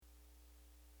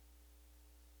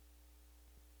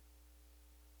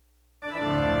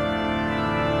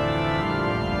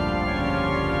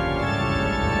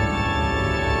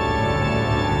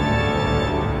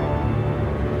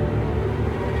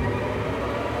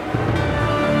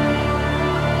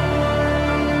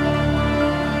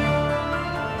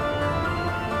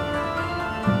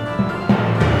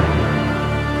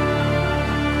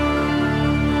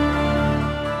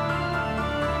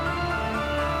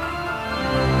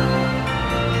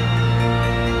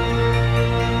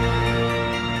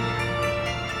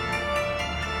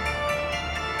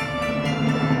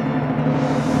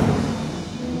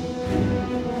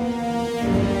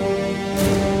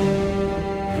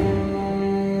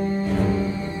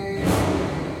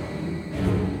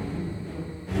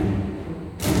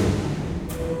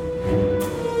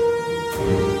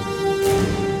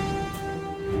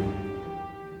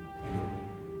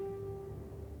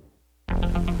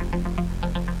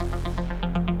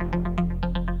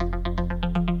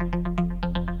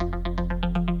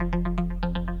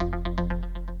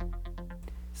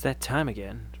It's that time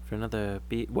again for another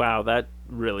beat. Wow, that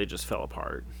really just fell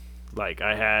apart. Like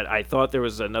I thought there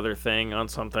was another thing on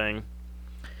something,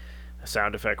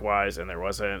 sound effect wise, and there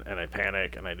wasn't, and I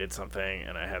panicked and I did something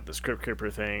and I had the script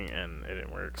keeper thing and it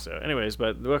didn't work. So, anyways,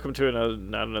 but welcome to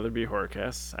not another B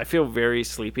Horrorcast. I feel very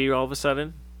sleepy all of a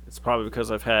sudden. It's probably because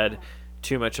I've had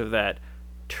too much of that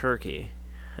turkey.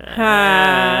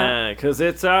 Because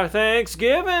it's our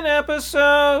Thanksgiving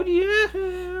episode.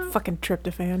 Yeah. Fucking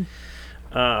tryptophan.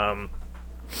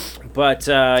 But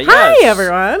Hi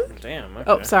everyone. Damn.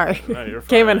 Okay. Oh, sorry. No, you're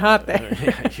Came fine. in hot there.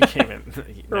 Yeah, you came in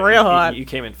Real hot. You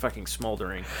came in fucking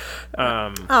smoldering.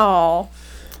 Oh.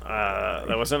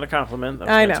 That wasn't a compliment. That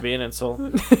was I meant know. to be an insult.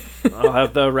 I'll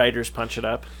have the writers punch it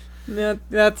up. Yeah,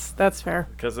 that's fair.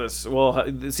 Because this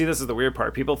is the weird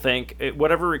part. People think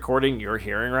whatever recording you're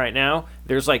hearing right now,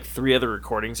 there's like 3 other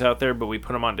recordings out there, but we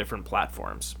put them on different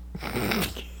platforms.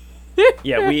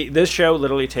 Yeah, this show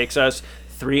literally takes us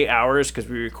 3 hours because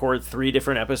we record 3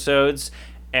 different episodes,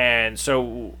 and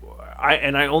so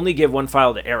I only give one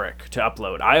file to Eric to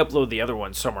upload. I upload the other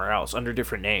one somewhere else under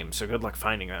different names. So good luck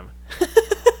finding them.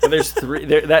 But there's 3.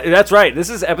 That's right. This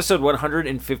is episode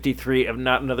 153 of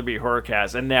Not Another Beat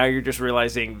Horrorcast, and now you're just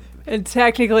realizing. And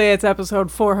technically, it's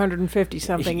episode 450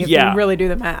 something. If Yeah. you really do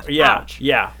the math. Yeah, Ouch.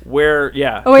 yeah. Where?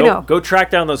 Yeah. Oh, wait, no. Go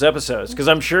track down those episodes because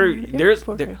I'm sure there's.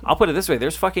 450. I'll put it this way: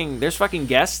 there's fucking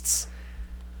guests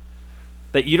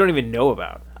that you don't even know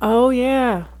about. Oh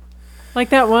yeah, like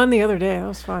that one the other day. That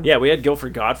was fun. Yeah, we had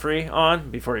Guilford Godfrey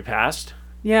on before he passed.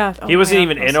 Yeah. He wasn't yeah,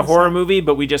 even that was in a so horror sad. movie,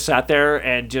 but we just sat there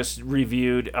and just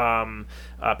reviewed Parent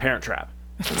Trap.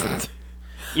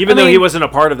 Even though he mean- wasn't a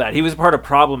part of that. He was a part of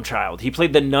Problem Child. He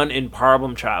played the nun in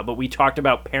Problem Child, but we talked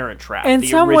about Parent Trap, In the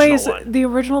some original ways, one. the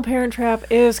original Parent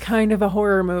Trap is kind of a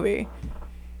horror movie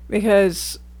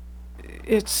because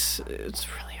it's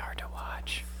really hard to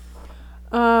watch.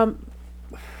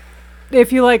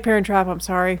 If you like Parent Trap, I'm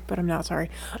sorry, but I'm not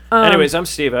sorry. Anyways, I'm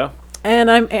Steve-O,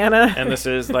 And I'm Anna. and this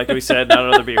is, like we said, Not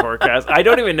Another Beat Horrorcast. I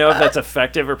don't even know if that's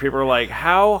effective, or people are like,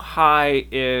 how high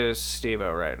is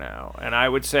Steve-O right now? And I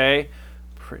would say,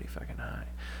 pretty fucking high.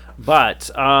 But,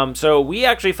 so we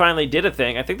actually finally did a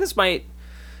thing. I think this might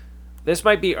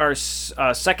be our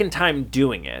second time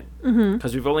doing it,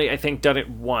 because we've only, I think, done it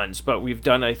once, but we've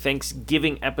done a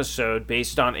Thanksgiving episode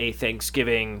based on a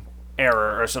Thanksgiving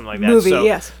era or something like that. Movie, so,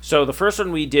 yes. So the first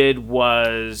one we did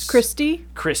was... Christy?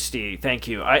 Christy, thank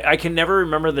you. I can never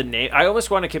remember the name. I almost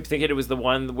want to keep thinking it was the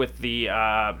one with the,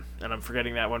 and I'm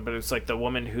forgetting that one, but it's like the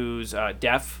woman who's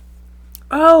deaf.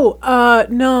 Oh,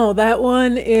 no, that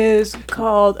one is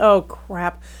called, oh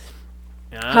crap.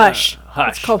 Hush.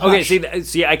 Hush. It's called Okay, Hush.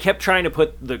 see, I kept trying to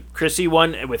put the Chrissy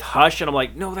one with Hush, and I'm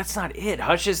like, no, that's not it.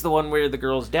 Hush is the one where the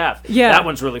girl's deaf. Yeah. That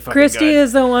one's really fucking Christy good.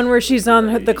 is the one where she's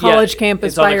on the college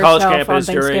campus it's on by the college herself campus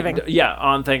on Thanksgiving.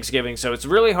 on Thanksgiving. So it's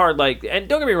really hard. Like, and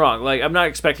don't get me wrong. Like, I'm not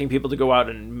expecting people to go out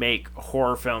and make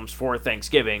horror films for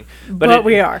Thanksgiving, But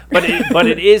we are. but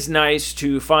it is nice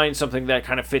to find something that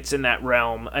kind of fits in that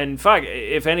realm. And fuck,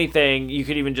 if anything, you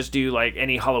could even just do like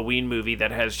any Halloween movie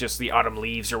that has just the autumn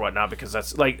leaves or whatnot, because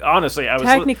that's like, honestly,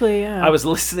 Technically, yeah. I was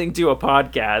listening to a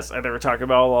podcast and they were talking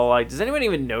about, well, like, does anyone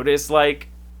even notice like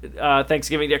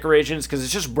Thanksgiving decorations? Because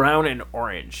it's just brown and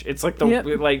orange. It's like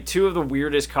like 2 of the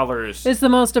weirdest colors. It's the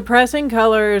most depressing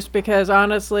colors because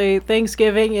honestly,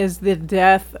 Thanksgiving is the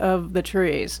death of the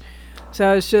trees.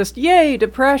 So it's just, yay,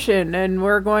 depression, and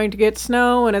we're going to get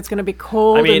snow, and it's going to be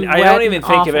cold. I mean, and I wet don't even and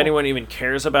think if awful. anyone even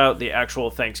cares about the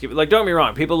actual Thanksgiving. Like, don't get me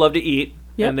wrong, people love to eat.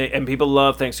 Yep. And people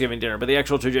love Thanksgiving dinner, but the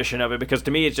actual tradition of it, because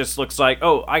to me it just looks like,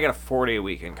 oh, I got a 4-day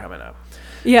weekend coming up.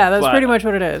 Yeah, that's But- pretty much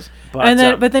what it is. but,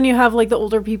 And then you have like the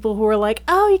older people who are like,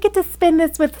 "Oh, you get to spend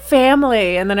this with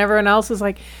family," and then everyone else is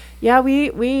like, "Yeah,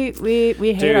 we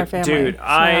hate our family." Dude,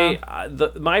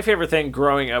 So- my favorite thing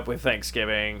growing up with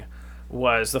Thanksgiving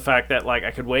was the fact that, like,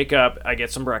 I could wake up, I get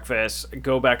some breakfast,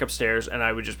 go back upstairs, and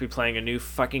I would just be playing a new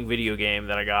fucking video game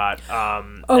that I got.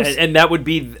 And that would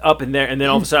be up in there, and then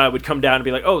all of a sudden I would come down and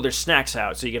be like, oh, there's snacks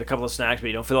out. So you get a couple of snacks, but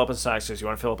you don't fill up on snacks because you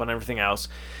want to fill up on everything else.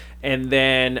 And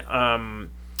then I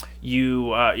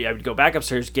would go back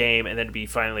upstairs, game, and then it'd be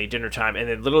finally dinner time, and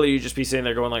then literally you'd just be sitting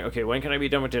there going like, okay, when can I be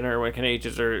done with dinner? When can I eat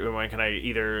dessert? When can I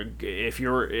either, if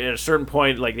you're at a certain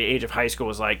point, like the age of high school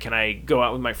was like, can I go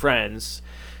out with my friends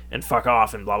and fuck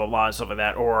off and blah blah blah and stuff like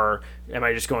that, or am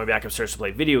I just going back upstairs to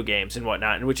play video games and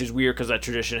whatnot? And which is weird because that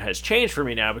tradition has changed for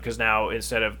me now, because now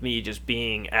instead of me just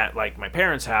being at like my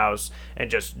parents' house and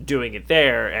just doing it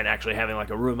there and actually having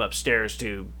like a room upstairs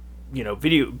to, you know,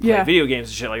 play video games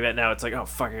and shit like that, now it's like, oh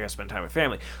fuck, I gotta spend time with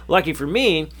family. Lucky for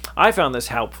me, I found this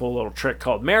helpful little trick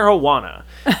called marijuana,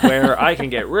 where I can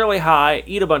get really high,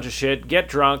 eat a bunch of shit, get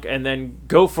drunk, and then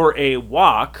go for a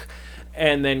walk,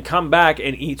 and then come back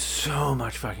and eat so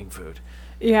much fucking food.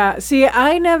 Yeah, see,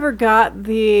 I never got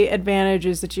the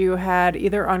advantages that you had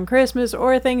either on Christmas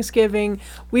or Thanksgiving.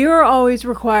 We were always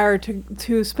required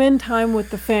to spend time with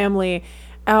the family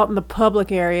out in the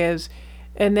public areas.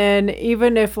 And then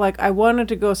even if, like, I wanted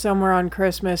to go somewhere on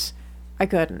Christmas, I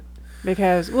couldn't.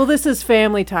 Because, well, this is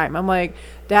family time. I'm like,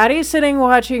 Daddy's sitting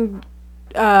watching,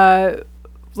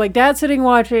 Dad's sitting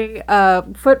watching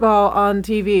football on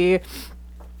TV.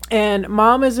 And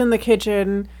Mom is in the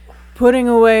kitchen putting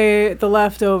away the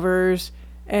leftovers,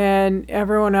 and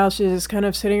everyone else is kind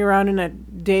of sitting around in a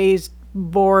dazed,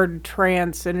 bored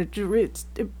trance, and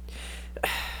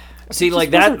see,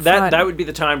 like that would be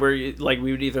the time where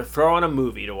we would either throw on a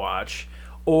movie to watch,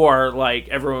 or like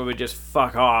everyone would just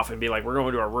fuck off and be like, we're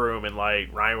going to our room, and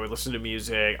like Ryan would listen to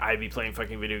music, I'd be playing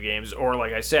fucking video games, or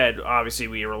like I said, obviously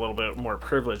we were a little bit more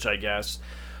privileged, I guess.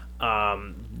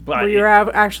 But where you're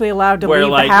actually allowed to leave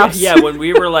the house. Yeah, when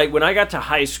we were like, when I got to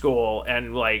high school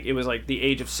and like it was like the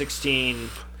age of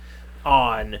 16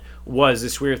 on was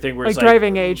this weird thing where it's like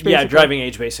driving age, basically. Yeah, driving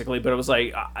age basically, but it was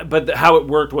like how it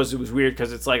worked was it was weird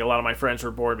because it's like a lot of my friends were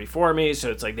born before me,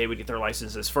 so it's like they would get their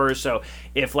licenses first. So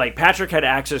if like Patrick had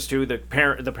access to the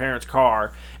parents'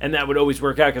 car, and that would always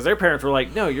work out because their parents were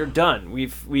like, no, you're done,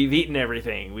 we've eaten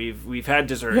everything, we've had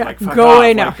dessert, yeah, like fuck go off,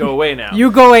 away now. like, go away now,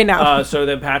 you go away now. So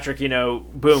then Patrick,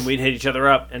 boom, we'd hit each other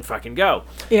up and fucking go.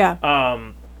 Yeah.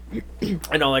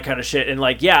 And all that kind of shit. And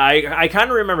like, yeah, I kind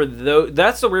of remember though.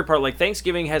 That's the weird part. Like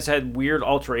Thanksgiving has had weird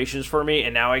alterations for me,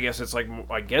 and now I guess it's like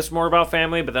more about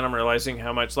family. But then I'm realizing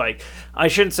how much like I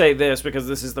shouldn't say this because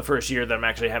this is the first year that I'm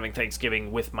actually having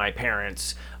Thanksgiving with my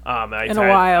parents. In a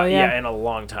while, yeah, in a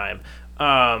long time.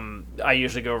 I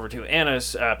usually go over to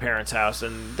Anna's parents' house,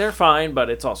 and they're fine, but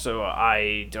it's also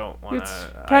I don't want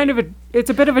to. It's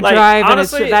a bit of a drive,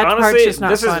 honestly, and part's just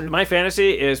not fun. My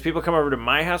fantasy is people come over to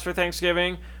my house for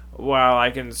Thanksgiving, while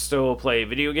I can still play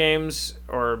video games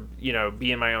or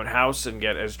be in my own house and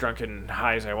get as drunk and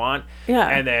high as I want. Yeah,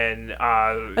 and then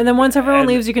once everyone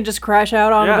leaves, you can just crash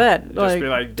out on the bed. Just be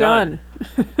like done.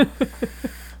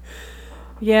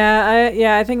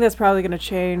 I think that's probably going to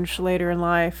change later in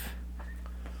life.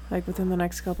 Like within the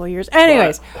next couple of years.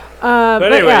 Anyways.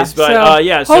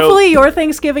 Hopefully your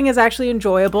Thanksgiving is actually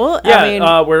enjoyable.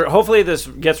 Yeah, hopefully this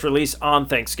gets released on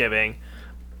Thanksgiving.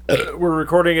 We're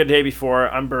recording a day before.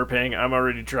 I'm burping. I'm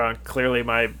already drunk. Clearly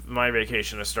my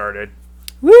vacation has started.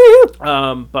 Woo!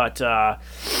 I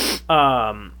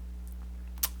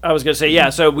was going to say,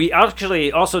 yeah, so we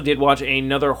actually also did watch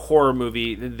another horror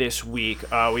movie this week.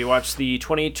 We watched the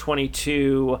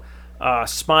 2022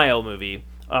 Smile movie.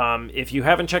 If you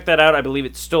haven't checked that out, I believe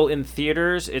it's still in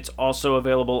theaters. It's also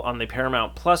available on the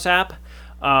Paramount Plus app.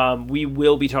 We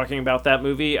will be talking about that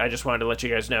movie. I just wanted to let you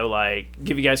guys know,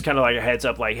 give you guys kind of like a heads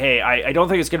up, hey, I don't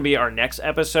think it's going to be our next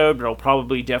episode, but it'll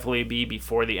probably definitely be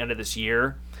before the end of this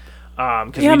year.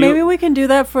 Maybe we can do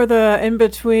that for the in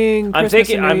between Christmas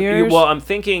and New Year's. I'm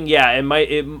thinking, yeah,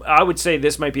 I would say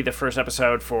this might be the first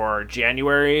episode for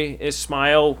January is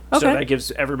Smile, so that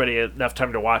gives everybody enough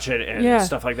time to watch it and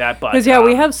stuff like that. But because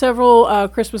we have several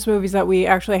Christmas movies that we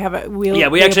actually have. We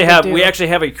actually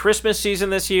have a Christmas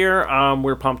season this year.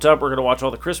 We're pumped up. We're gonna watch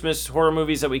all the Christmas horror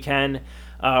movies that we can,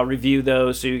 review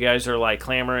those, so you guys are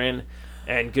clamoring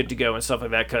and good to go and stuff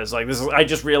like that, because I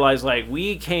just realized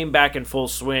we came back in full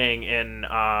swing in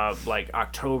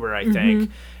October, I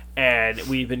think, and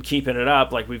we've been keeping it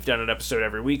up. We've done an episode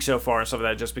every week so far and stuff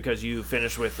like that, just because you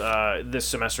finished with this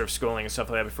semester of schooling and stuff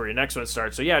like that before your next one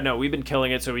starts. So yeah, no, we've been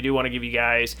killing it. So we do want to give you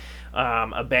guys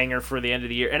a banger for the end of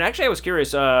the year. And actually, I was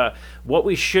curious what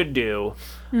we should do.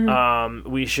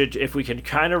 We should, if we can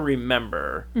kind of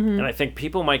remember, and I think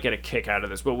people might get a kick out of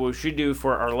this, but what we should do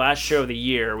for our last show of the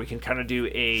year, we can kind of do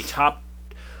a top,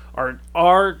 our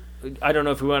I don't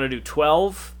know if we want to do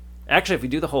 12. Actually, if we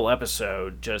do the whole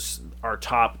episode, just our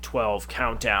top 12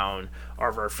 countdown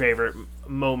of our favorite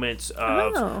moments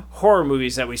of horror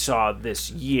movies that we saw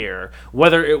this year,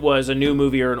 whether it was a new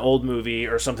movie or an old movie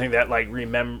or something that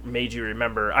made you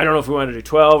remember. I don't know if we want to do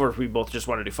 12 or if we both just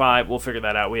want to do 5. We'll figure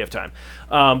that out. We have time.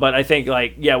 But I think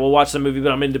we'll watch the movie,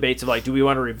 but I'm in debates of do we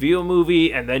want to review a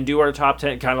movie and then do our top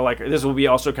 10? Kind of this will be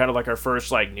also kind of our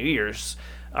first New Year's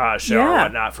show or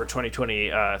whatnot for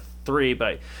 2023. 3,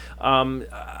 but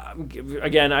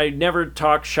again, I never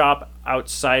talk shop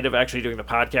outside of actually doing the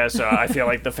podcast, so I feel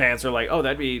like the fans are like, oh,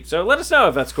 that'd be, so let us know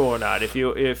if that's cool or not. If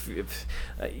you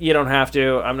don't have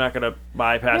to, I'm not gonna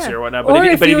bypass you or whatnot. But or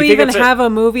if you even think have a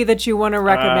movie that you want to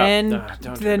recommend,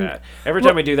 don't then do that. Every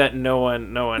time we do that, no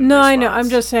one. No, responds. I know. I'm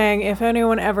just saying, if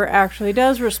anyone ever actually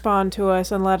does respond to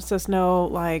us and lets us know,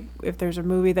 like, if there's a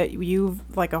movie that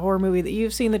like a horror movie that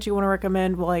you've seen that you want to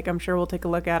recommend, like, I'm sure we'll take a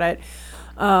look at it.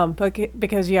 But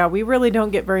because we really don't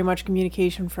get very much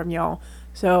communication from y'all,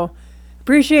 so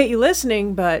appreciate you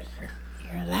listening, but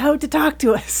you're allowed to talk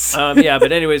to us.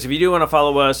 But anyways, if you do want to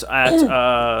follow us at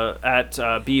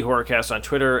BHorrorcast on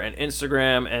Twitter and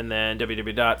Instagram, and then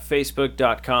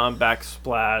www.facebook.com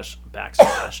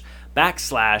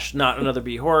 / not another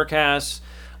BHorrorcast.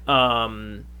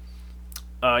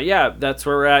 That's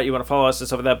where we're at. You want to follow us and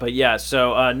stuff like that. But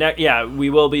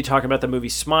we will be talking about the movie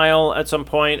Smile at some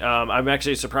point. I'm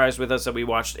actually surprised with us that we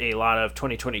watched a lot of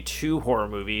 2022 horror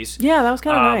movies. Yeah, that was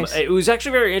kind of nice. It was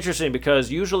actually very interesting because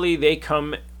usually they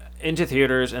come into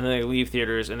theaters and then they leave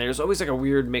theaters, and there's always like a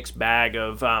weird mixed bag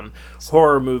of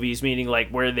horror movies, meaning like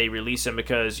where they release them,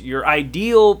 because your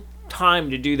ideal time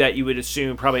to do that, you would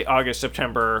assume probably August,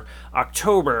 September,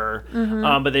 October,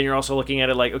 but then you're also looking at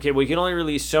it like, okay, well, you can only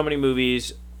release so many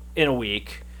movies in a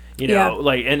week,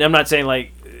 like, and I'm not saying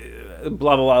like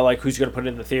blah blah blah, like who's going to put it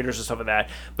in the theaters and stuff like that,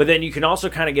 but then you can also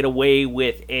kind of get away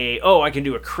with I can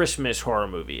do a Christmas horror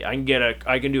movie, I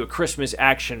can do a Christmas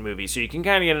action movie, so you can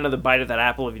kind of get another bite at that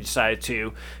apple if you decide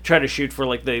to try to shoot for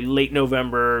like the late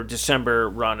November, December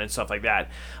run and stuff like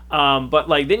that. But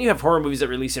like then you have horror movies that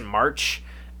release in March.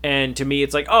 And to me,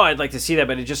 it's like, oh, I'd like to see that,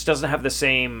 but it just doesn't have the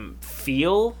same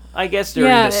feel, I guess,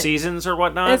 during the seasons or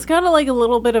whatnot. It's kind of like a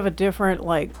little bit of a different,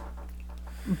 like,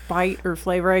 bite or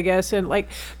flavor, I guess. And, like,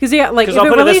 because, like, if it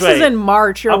releases in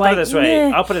March, you're like, I'll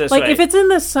put it this way. Like, if it's in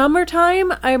the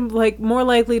summertime, I'm, like, more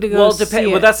likely to go see it.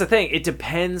 Well, that's the thing. It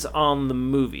depends on the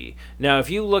movie. Now,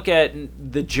 if you look at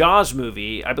the Jaws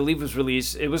movie, I believe was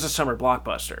released, it was a summer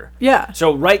blockbuster. Yeah.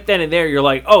 So right then and there, you're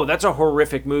like, oh, that's a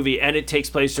horrific movie, and it takes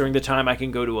place during the time I can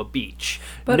go to a beach.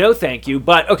 But, no, thank you.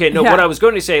 But, okay, no, what I was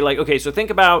going to say, like, okay, so think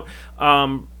about,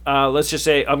 let's just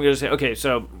say, I'm going to say, okay,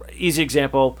 so easy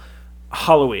example,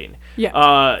 Halloween.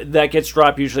 Yeah. That gets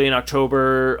dropped usually in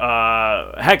October.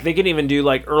 Heck, they can even do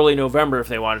like early November if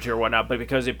they wanted to or whatnot, but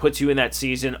because it puts you in that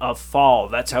season of fall,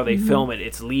 that's how they film it.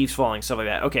 It's leaves falling, stuff like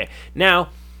that. Okay, now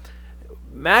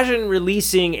imagine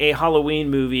releasing a Halloween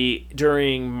movie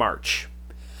during March.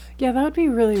 Yeah, that would be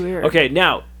really weird. Okay,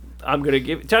 now I'm going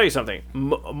to tell you something.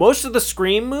 Most of the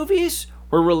Scream movies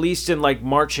were released in like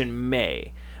March and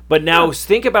May. But now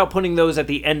think about putting those at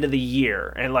the end of the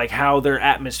year and like how their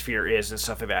atmosphere is and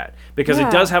stuff like that. Because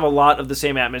it does have a lot of the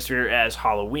same atmosphere as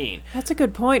Halloween. That's a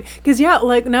good point. Because,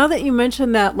 like, now that you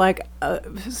mentioned that, like,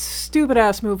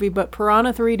 stupid-ass movie, but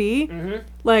Piranha 3D,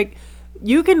 like,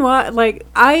 you can watch, like,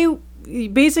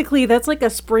 basically, that's like a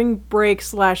spring break /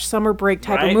 summer break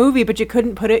type of movie, but you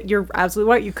couldn't put it, you're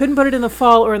absolutely right, you couldn't put it in the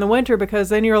fall or in the winter, because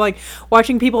then you're like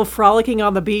watching people frolicking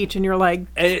on the beach and you're like,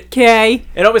 okay.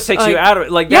 It always takes you out of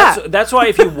it. Like, that's why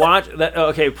if you watch,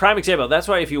 prime example, that's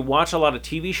why if you watch a lot of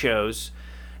TV shows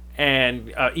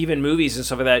and even movies and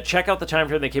stuff like that, check out the time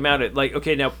frame they came out at. Like,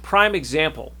 okay, now, prime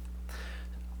example,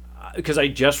 because I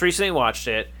just recently watched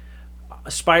it,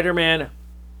 Spider-Man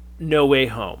No Way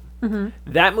Home.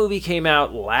 That movie came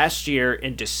out last year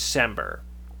in December,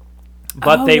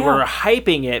 but they were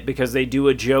hyping it because they do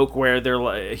a joke where they're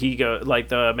like,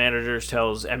 the manager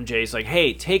tells MJ's like,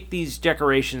 "Hey, take these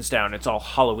decorations down. It's all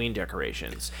Halloween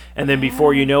decorations." And then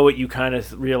before you know it, you kind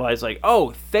of realize like, "Oh,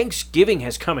 Thanksgiving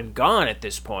has come and gone at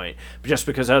this point," just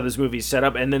because how this movie's set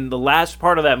up. And then the last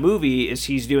part of that movie is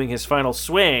he's doing his final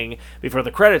swing before the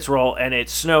credits roll, and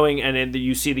it's snowing, and then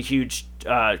you see the huge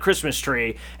Christmas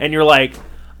tree, and you're like,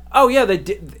 oh, yeah,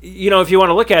 if you want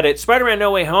to look at it, Spider-Man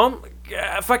No Way Home,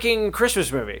 fucking Christmas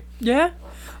movie. Yeah.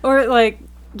 Or, like,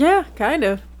 yeah, kind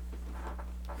of.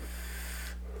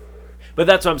 But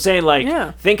that's what I'm saying,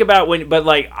 like, think about but,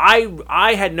 like,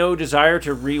 I had no desire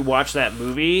to rewatch that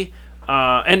movie.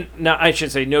 And no, I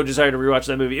should say no desire to rewatch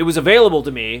that movie. It was available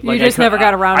to me. Like, you just never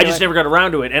got around to it. I just never got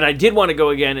around to it. And I did want to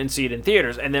go again and see it in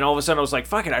theaters. And then all of a sudden I was like,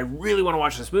 fuck it, I really want to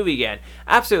watch this movie again.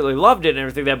 Absolutely loved it and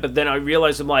everything like that. But then I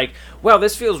realized I'm like, wow,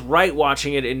 this feels right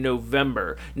watching it in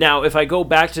November. Now, if I go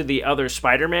back to the other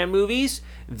Spider-Man movies,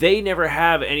 they never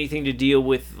have anything to deal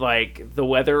with, like, the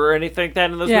weather or anything like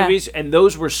that in those movies. And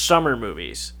those were summer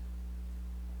movies.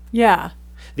 Yeah.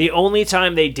 The only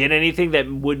time they did anything that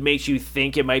would make you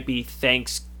think it might be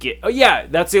Thanksgiving. Oh, yeah,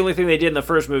 that's the only thing they did in the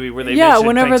first movie where they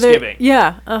mentioned Thanksgiving.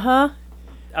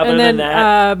 Other and than then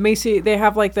that, Macy, they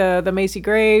have like the Macy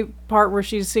Gray part where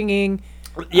she's singing.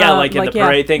 Yeah, like in the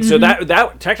parade thing. So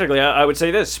that technically, I would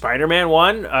say this: Spider-Man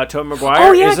 1, Tobey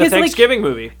Maguire, is a Thanksgiving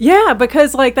movie. Yeah,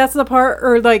 because like that's the part,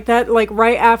 or like that, like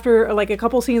right after, like a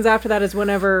couple scenes after that is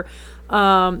whenever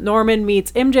Norman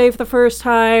meets MJ for the first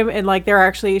time, and like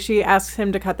she asks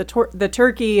him to cut the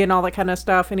turkey and all that kind of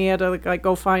stuff, and he had to like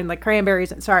go find like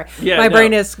cranberries. And sorry, my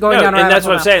brain is going down. And that's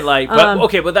what I'm saying. Like,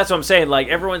 but that's what I'm saying. Like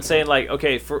everyone's saying, like,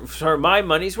 okay, for my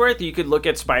money's worth, you could look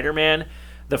at Spider-Man.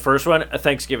 The first one, a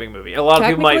Thanksgiving movie. A lot of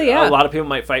people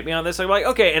might fight me on this. I'm like,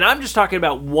 okay, and I'm just talking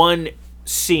about one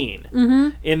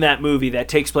scene in that movie that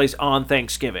takes place on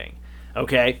Thanksgiving.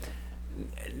 Okay?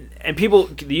 And people,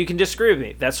 you can disagree with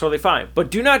me. That's totally fine. But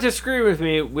do not disagree with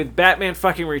me with Batman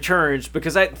fucking Returns,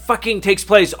 because that fucking takes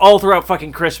place all throughout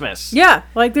fucking Christmas. Yeah,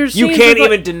 like there's you can't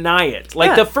even deny it.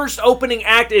 Like the first opening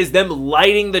act is them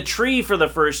lighting the tree for the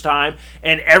first time,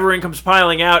 and everyone comes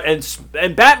piling out, and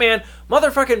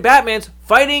motherfucking Batman's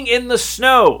fighting in the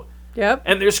snow. Yep.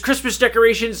 And there's Christmas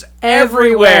decorations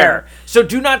everywhere. So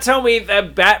do not tell me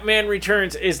that Batman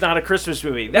Returns is not a Christmas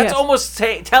movie. That's almost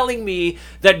telling me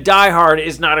that Die Hard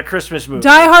is not a Christmas movie.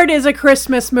 Die Hard is a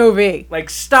Christmas movie. Like,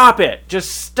 stop it.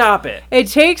 Just stop it. It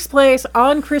takes place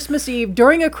on Christmas Eve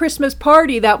during a Christmas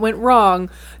party that went wrong.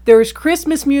 There's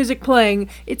Christmas music playing.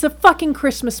 It's a fucking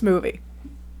Christmas movie.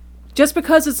 Just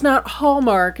because it's not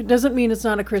Hallmark doesn't mean it's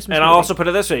not a Christmas movie. And I'll also put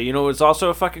it this way. You know what's also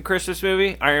a fucking Christmas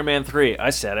movie? Iron Man 3. I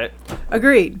said it.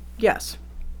 Agreed. Yes.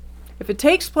 If it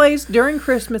takes place during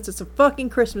Christmas, it's a fucking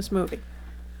Christmas movie.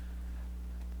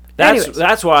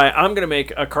 That's why I'm going to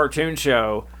make a cartoon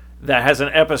show that has an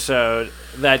episode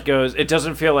that goes, it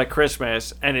doesn't feel like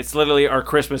Christmas, and it's literally our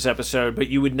Christmas episode, but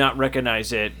you would not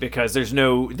recognize it because I'm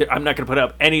not going to put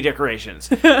up any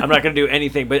decorations. I'm not going to do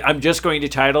anything, but I'm just going to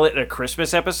title it a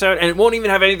Christmas episode, and it won't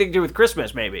even have anything to do with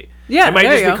Christmas, maybe. Yeah, it might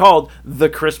just be called The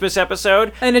Christmas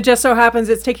Episode. And it just so happens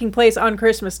it's taking place on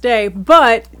Christmas Day,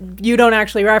 but you don't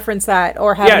actually reference that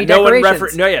or have any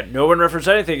decorations. No one referenced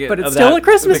anything. But it's still a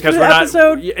Christmas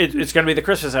episode. It's going to be the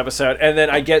Christmas episode, and then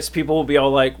I guess people will be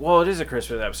all like, well, it is a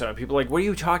Christmas episode. And people are like, what are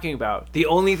you talking about? The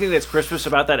only thing that's Christmas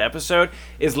about that episode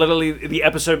is literally the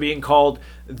episode being called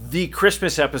The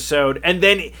Christmas Episode, and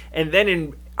then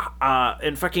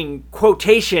in fucking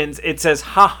quotations it says,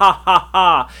 ha ha ha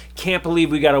ha, can't believe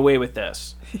we got away with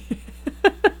this.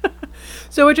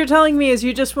 So what you're telling me is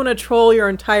you just want to troll your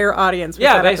entire audience with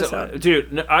that episode.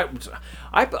 Dude,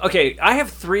 I have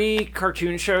 3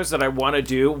 cartoon shows that I want to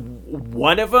do.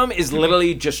 One of them is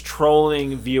literally just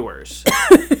trolling viewers.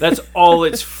 That's all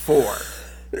it's for.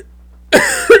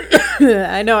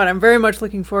 I know, and I'm very much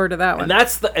looking forward to that one.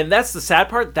 And that's the sad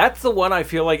part. That's the one I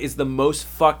feel like is the most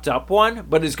fucked up one,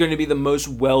 but is going to be the most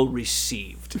well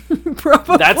received.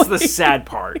 Probably. That's the sad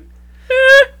part.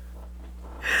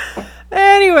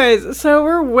 Anyways, so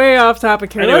we're way off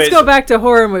topic here. Let's go back to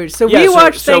horror movies. So we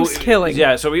watched Thanksgiving.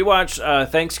 Yeah, so we watched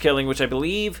Thanksgiving, which I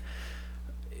believe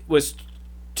was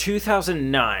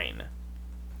 2009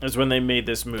 is when they made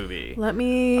this movie. Let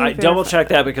me double check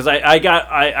that because I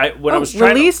was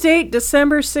trying release date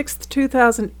December 6th,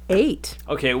 2008.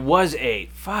 Okay, it was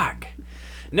 8. Fuck.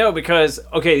 No, because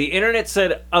the internet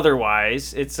said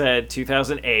otherwise. It said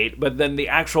 2008, but then the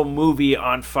actual movie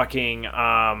on fucking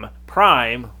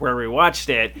Prime, where we watched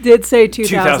it, did say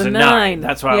 2009.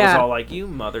 That's why I was all like, you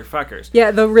motherfuckers.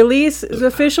 Yeah, the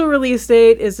official release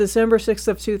date is December 6th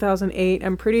of 2008.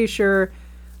 I'm pretty sure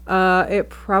it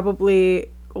probably,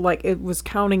 it was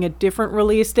counting a different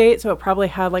release date, so it probably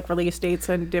had, release dates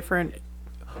and different...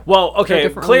 Well, okay,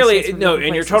 clearly, no,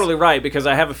 and you're totally right, because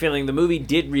I have a feeling the movie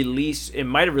did release, it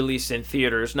might have released in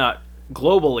theaters, not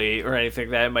globally or anything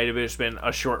like that. It might have just been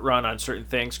a short run on certain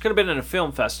things. Could have been in a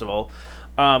film festival.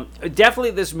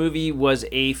 Definitely this movie was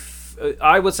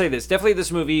I would say this, definitely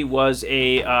this movie was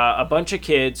a bunch of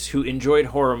kids who enjoyed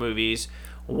horror movies,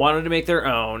 wanted to make their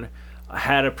own,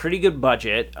 had a pretty good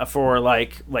budget for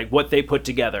like what they put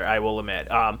together, I will admit.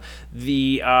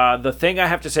 The thing I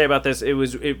have to say about this,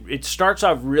 it starts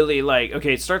off really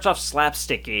it starts off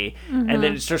slapsticky, and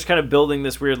then it starts kind of building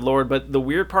this weird lore, but the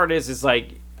weird part is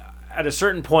at a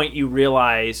certain point you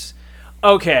realize,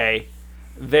 okay,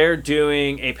 they're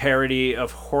doing a parody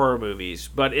of horror movies,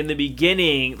 but in the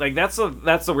beginning, that's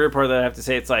the weird part that I have to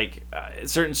say.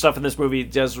 It's certain stuff in this movie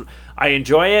I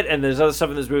enjoy it, and there's other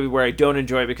stuff in this movie where I don't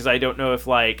enjoy it because I don't know if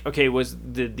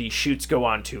did the shoots go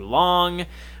on too long?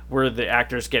 Were the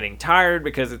actors getting tired?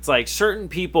 Because it's certain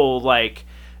people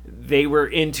they were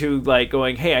into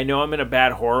going, hey, I know I'm in a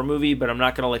bad horror movie, but I'm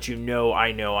not going to let you know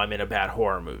I know I'm in a bad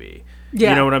horror movie.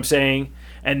 Yeah. You know what I'm saying?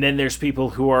 And then there's people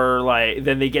who are like,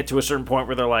 then they get to a certain point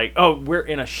where they're like, oh, we're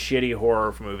in a shitty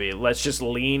horror movie. Let's just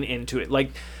lean into it.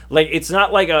 Like it's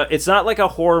not like a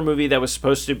horror movie that was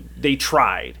supposed to, they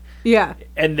tried. Yeah.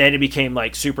 And then it became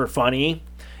like super funny.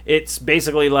 It's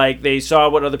basically like they saw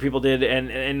what other people did,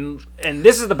 and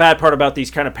this is the bad part about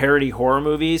these kind of parody horror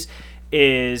movies,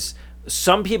 is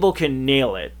some people can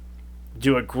nail it,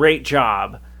 do a great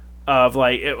job of,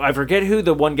 like, I forget who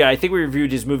the one guy, I think we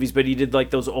reviewed his movies, but he did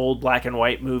like those old black and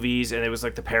white movies, and it was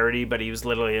like the parody, but he was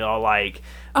literally all like,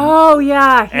 oh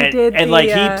yeah, he did, and like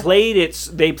he played it,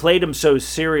 they played him so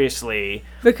seriously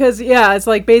because it's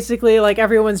like basically like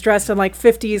everyone's dressed in like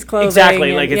 50s clothing, exactly,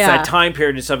 and, like it's that time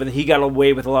period and stuff, and he got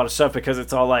away with a lot of stuff because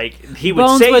it's all like he would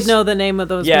Bones say, would know the name of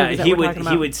those movies that he we're would talking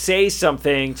about. he would say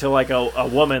something to like a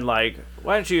woman like,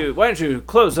 why don't you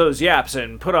close those yaps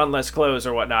and put on less clothes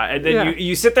or whatnot, and then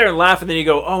you sit there and laugh, and then you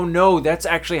go, oh no, that's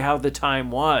actually how the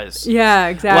time was. Yeah,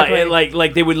 exactly.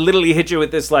 Like they would literally hit you with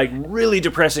this like really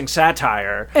depressing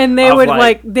satire, and they would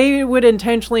they would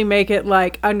intentionally make it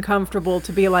like uncomfortable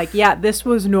to be like, yeah, this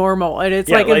was normal, and it's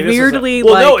like weirdly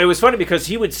well, no, it was funny because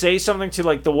he would say something to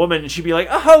like the woman, and she'd be like,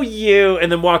 oh you,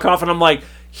 and then walk off, and I'm like,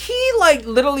 he like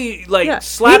literally like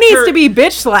slapped her. He needs to be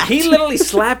bitch slapped. He literally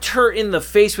slapped her in the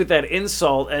face with that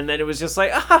insult, and then it was just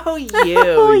like, oh you,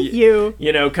 oh you,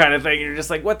 you know, kind of thing. And you're just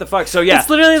like, what the fuck? So yeah, it's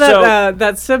literally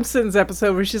that Simpsons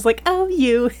episode where she's like, oh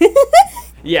you.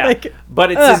 Yeah, like,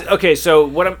 but it's okay. So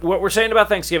what we're saying about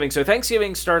Thanksgiving? So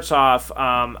Thanksgiving starts off.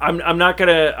 I'm not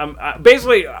gonna.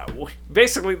 Basically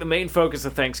the main focus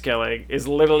of Thanksgiving is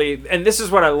literally, and this is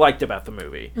what I liked about the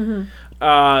movie. Mm-hmm.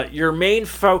 Your main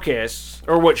focus,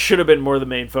 or what should have been more the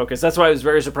main focus. That's why I was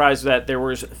very surprised that there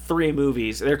was 3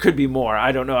 movies. There could be more.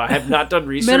 I don't know. I have not done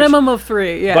research. Minimum of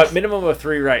 3. Yeah, but minimum of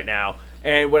 3 right now.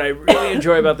 And what I really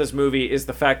enjoy about this movie is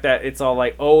the fact that it's all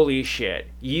like, holy shit,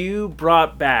 you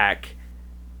brought back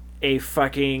a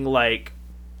fucking like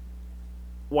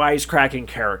wisecracking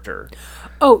character.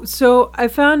 Oh, so I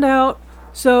found out.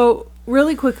 So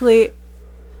really quickly,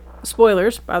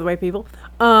 spoilers, by the way, people.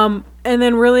 And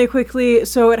then really quickly,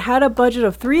 so it had a budget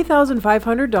of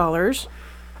 $3,500.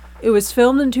 It was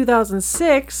filmed in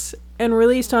 2006 and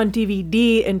released on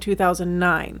DVD in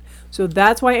 2009. So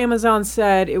that's why Amazon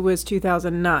said it was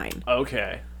 2009.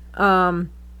 Okay. So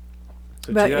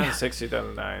 2006,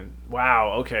 2009.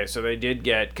 Wow. Okay. So they did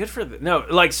get good for no.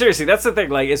 Like seriously, that's the thing.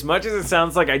 Like as much as it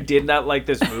sounds like I did not like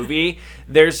this movie,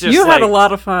 there's just you had a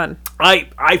lot of fun.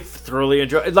 I thoroughly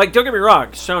enjoyed. Like don't get me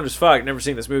wrong, stoned as fuck. Never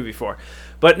seen this movie before,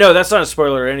 but no, that's not a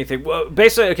spoiler or anything. Well,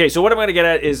 basically, okay. So what I'm going to get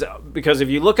at is because if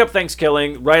you look up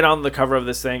Thanksgiving, right on the cover of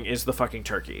this thing is the fucking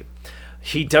turkey.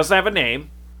 He doesn't have a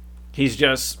name. He's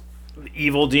just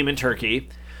evil demon turkey.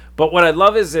 But what I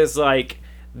love is like.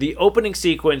 The opening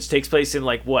sequence takes place in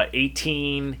like what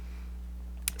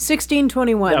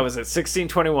 1621. That was it,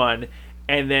 1621,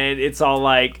 and then it's all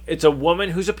like it's a woman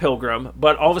who's a pilgrim,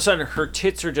 but all of a sudden her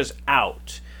tits are just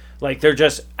out, like they're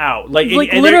just out, like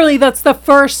and literally that's the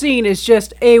first scene is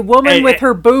just a woman with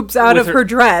her boobs out of her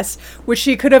dress, which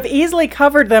she could have easily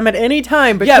covered them at any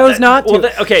time, but chose not to.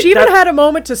 She even had a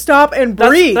moment to stop and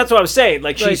breathe. That's what I was saying.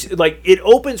 Like she's like it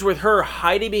opens with her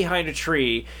hiding behind a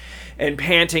tree. And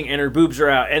panting, and her boobs are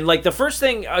out. And, like, the first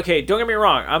thing... Okay, don't get me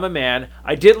wrong. I'm a man.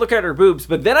 I did look at her boobs.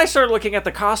 But then I started looking at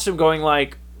the costume going,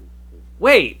 like...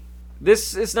 Wait.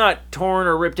 This is not torn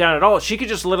or ripped down at all. She could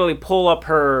just literally pull up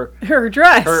her... Her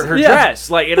dress. Her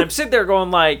dress. Like, and I'm sitting there going,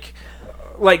 like...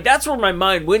 Like, that's where my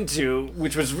mind went to,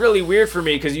 which was really weird for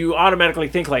me, because you automatically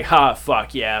think, like, ha,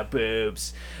 fuck, yeah,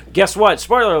 boobs. Guess what?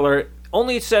 Spoiler alert.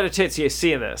 Only set of tits you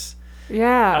see in this.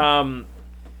 Yeah.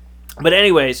 But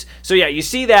anyways, so yeah, you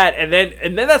see that, and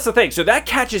then that's the thing. So that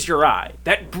catches your eye.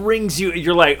 That brings you.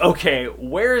 You're like, okay,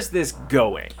 where is this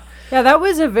going? Yeah, that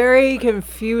was a very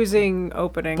confusing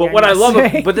opening. But but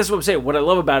this is what I'm saying. What I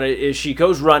love about it is she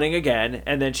goes running again,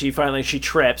 and then she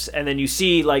trips, and then you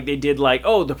see like they did like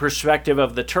the perspective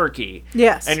of the turkey.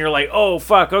 Yes. And you're like, oh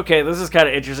fuck, okay, this is kind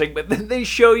of interesting. But then they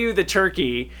show you the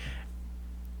turkey.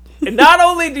 And not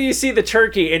only do you see the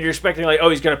turkey and you're expecting like, oh,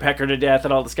 he's going to peck her to death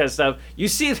and all this kind of stuff. You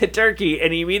see the turkey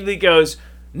and he immediately goes,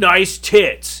 nice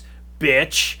tits,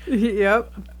 bitch.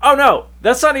 Yep. Oh no,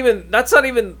 that's not even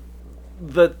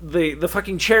the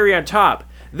fucking cherry on top.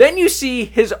 Then you see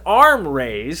his arm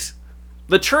raise,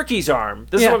 the turkey's arm.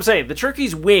 This is what I'm saying. The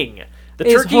turkey's wing. The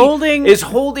turkey is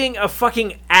holding a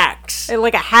fucking axe.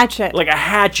 Like a hatchet. Like a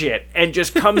hatchet. And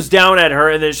just comes down at her,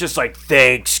 and then it's just like,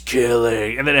 thanks,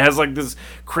 killing. And then it has like this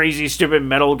crazy, stupid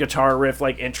metal guitar riff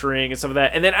like entering and stuff of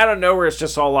that. And then out of nowhere, it's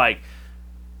just all like,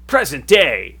 present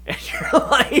day. And you're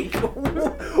like,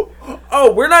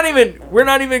 oh, we're not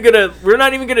even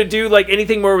gonna do like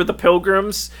anything more with the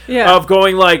Pilgrims of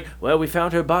going like, well, we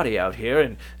found her body out here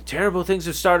and terrible things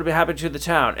have started to happen to the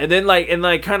town, and then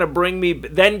kind of bring me,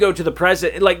 then go to the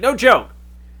present, like, no joke.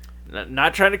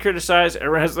 Not trying to criticize.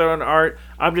 Everyone has their own art.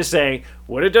 I'm just saying,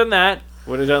 would have done that.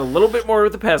 Would have done a little bit more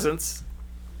with the peasants.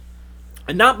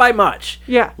 And not by much.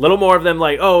 Yeah. A little more of them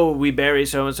like, oh, we bury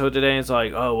so-and-so today. And it's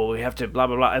like, oh, well, we have to blah,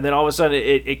 blah, blah. And then all of a sudden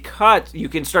it cuts. You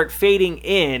can start fading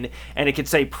in and it can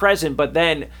say present. But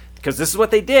then, because this is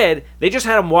what they did, they just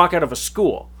had them walk out of a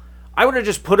school. I would have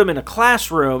just put them in a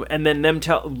classroom and then them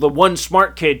tell the one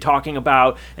smart kid talking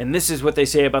about, and this is what they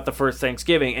say about the first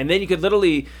Thanksgiving. And then you could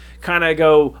literally kind of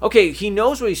go, okay, he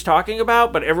knows what he's talking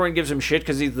about, but everyone gives him shit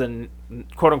because he's the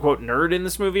quote-unquote nerd in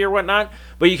this movie or whatnot.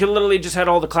 But you could literally just had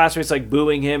all the classmates like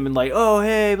booing him and like, oh,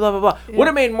 hey, blah, blah, blah. Yeah. Would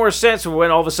have made more sense when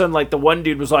all of a sudden like the one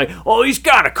dude was like, oh, he's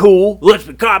kind of cool.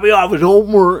 Let's copy off his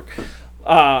homework.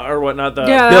 Or whatnot,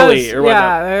 Billy or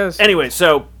whatnot. Anyway,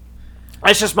 so...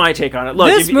 that's just my take on it. Look,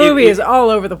 this movie is all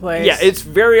over the place. Yeah, it's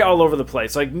very all over the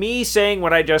place. Like, me saying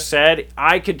what I just said,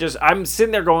 I'm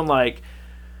sitting there going like...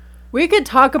 we could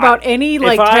talk about any,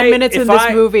 10 minutes in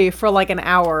this movie for, like, an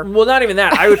hour. Well, not even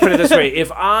that. I would put it this way.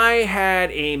 If I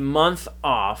had a month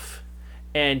off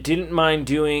and didn't mind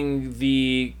doing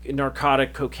the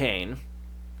narcotic cocaine...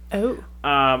 oh.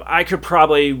 I could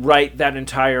probably write that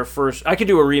entire first... I could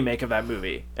do a remake of that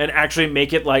movie and actually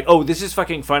make it like, oh, this is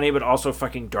fucking funny, but also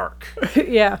fucking dark.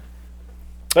 Yeah.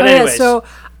 But anyways. Yeah, so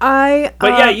I...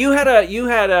 but yeah,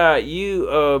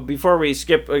 before we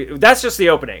skip... that's just the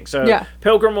opening. So yeah.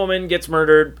 Pilgrim woman gets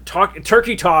murdered,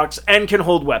 turkey talks, and can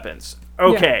hold weapons.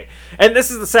 Okay. Yeah. And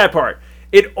this is the sad part.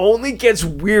 It only gets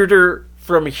weirder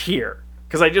from here.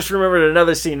 Because I just remembered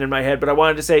another scene in my head, but I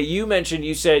wanted to say,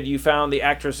 you said you found the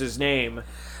actress's name.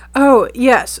 Oh,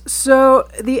 yes. So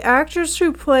the actress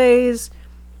who plays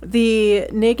the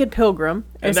Naked Pilgrim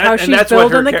is how she's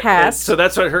billed in the cast. So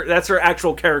that's her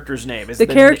actual character's name. The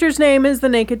character's name is the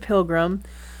Naked Pilgrim,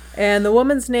 and the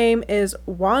woman's name is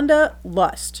Wanda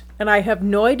Lust. And I have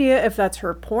no idea if that's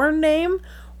her porn name,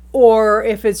 or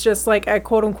if it's just like a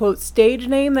quote-unquote stage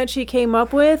name that she came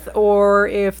up with, or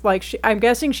if like I'm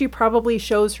guessing she probably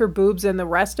shows her boobs in the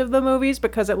rest of the movies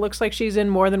because it looks like she's in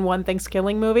more than one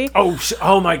Thanksgiving movie.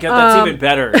 Oh my god, that's even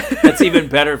better. That's even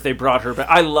better if they brought her back.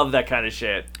 I love that kind of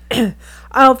shit.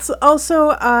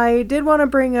 Also, I did want to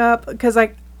bring up, because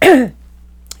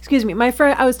excuse me,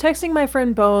 I was texting my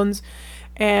friend Bones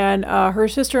and her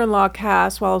sister-in-law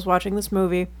Cass while I was watching this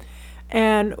movie.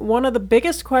 And one of the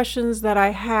biggest questions that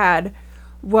I had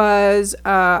was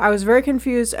I was very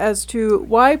confused as to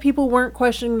why people weren't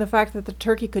questioning the fact that the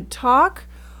turkey could talk,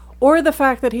 or the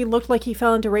fact that he looked like he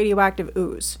fell into radioactive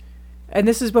ooze. And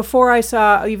this is before I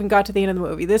even got to the end of the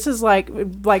movie. This is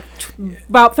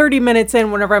about 30 minutes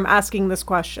in whenever I'm asking this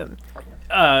question.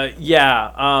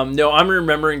 No, I'm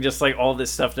remembering just like all this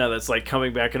stuff now that's like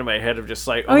coming back into my head of just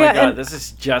like, my god, this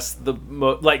is just the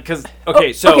because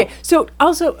so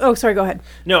also sorry, go ahead.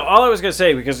 No, all I was gonna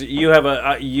say, because you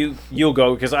have you'll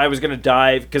go, because I was gonna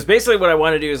dive, because basically what I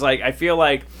want to do is like, I feel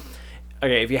like,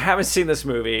 okay, if you haven't seen this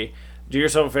movie, do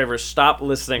yourself a favor, stop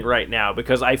listening right now,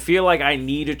 because I feel like I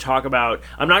need to talk about,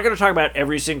 I'm not going to talk about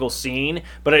every single scene,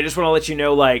 but I just want to let you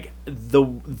know, like,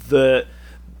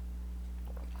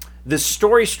 the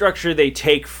story structure they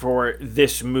take for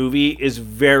this movie is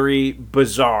very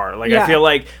bizarre. Like, yeah. I feel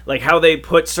like how they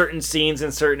put certain scenes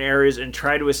in certain areas and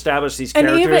try to establish these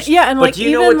characters.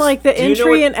 The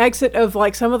entry and exit of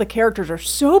like some of the characters are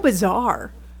so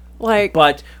bizarre.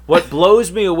 But what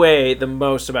blows me away the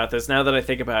most about this, now that I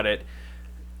think about it,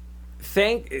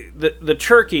 the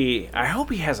turkey, I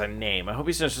hope he has a name. I hope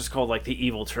he's not just called like the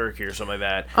evil turkey or something like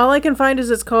that. All I can find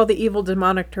is it's called the evil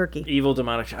demonic turkey. Evil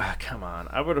demonic. Come on.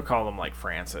 I would have called him like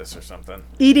Francis or something.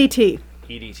 EDT.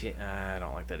 I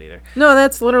don't like that either. No,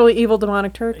 that's literally evil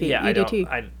demonic turkey. Yeah, EDT.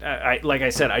 I like I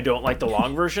said, I don't like the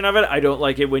long version of it. I don't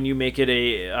like it when you make it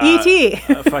a ET.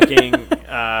 A fucking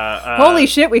holy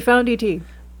shit, we found ET.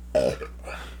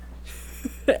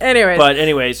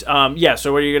 Anyways, so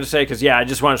what are you going to say? Because, I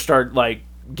just want to start, like,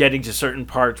 getting to certain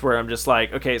parts where I'm just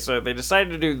like, okay, so they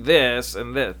decided to do this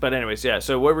and this. But anyways,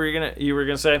 so what were you were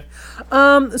going to say?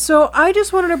 So I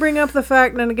just wanted to bring up the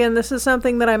fact, and again, this is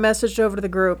something that I messaged over to the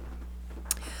group.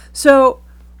 So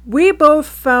we both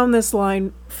found this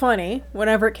line funny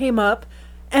whenever it came up,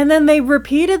 and then they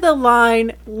repeated the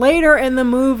line later in the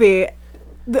movie.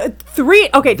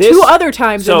 Two other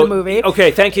times in the movie. Okay,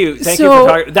 thank you for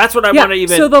talking. That's what I want to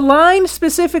even. So the line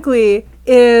specifically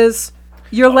is,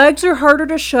 Your legs are harder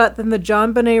to shut than the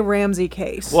JonBenet Ramsey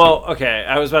case. Well, okay,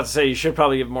 I was about to say you should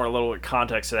probably give more a little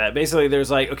context to that. Basically, there's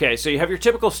like, okay, so you have your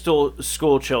typical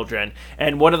school children,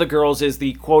 and one of the girls is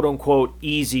the quote-unquote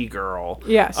easy girl.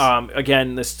 Yes.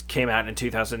 Again, this came out in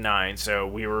 2009, so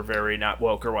we were very not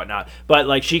woke or whatnot. But,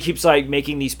 like, she keeps, like,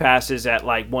 making these passes at,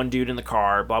 like, one dude in the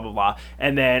car, blah, blah, blah,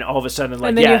 and then all of a sudden, like,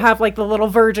 and then you have, like, the little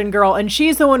virgin girl, and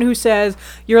she's the one who says,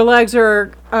 your legs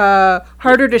are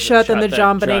harder to shut than the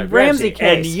JonBenet Ramsey case.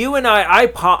 And you and I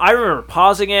remember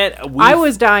pausing it. I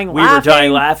was dying laughing. We were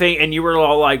dying laughing, and you were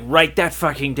all like, write that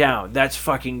fucking down. That's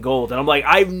fucking gold. And I'm like,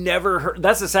 I've never heard...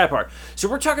 That's the sad part. So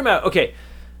we're talking about... Okay,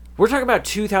 we're talking about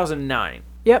 2009.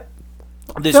 Yep.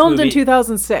 Filmed in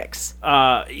 2006.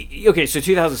 Okay, so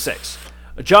 2006.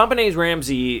 JonBenet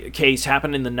Ramsey case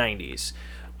happened in the 90s.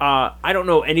 I don't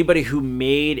know anybody who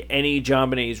made any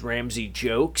JonBenet Ramsey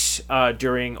jokes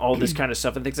during all this kind of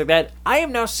stuff and things like that. I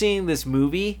am now seeing this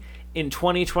movie in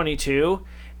 2022,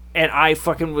 and I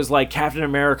fucking was like Captain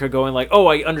America going like, oh,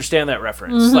 I understand that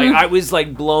reference. Mm-hmm. Like, I was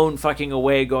like blown fucking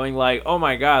away going like, oh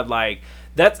my God, like,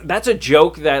 that's a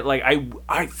joke that like,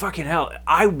 I fucking hell,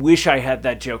 I wish I had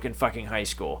that joke in fucking high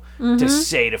school to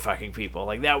say to fucking people.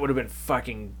 Like, that would have been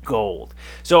fucking gold.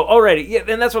 So already, yeah,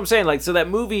 and that's what I'm saying. Like, so that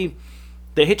movie,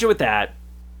 they hit you with that.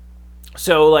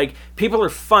 So, like, people are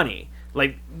funny.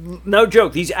 Like, no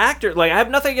joke. These actors, like, I have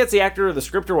nothing against the actor or the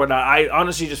script or whatnot. I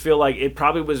honestly just feel like it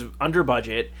probably was under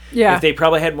budget. Yeah. If they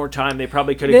probably had more time, they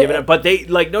probably could have given it. But they,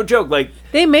 like, no joke. Like,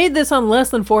 they made this on less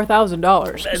than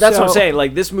 $4,000. That's what I'm saying.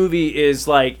 Like, this movie is,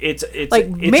 like, it's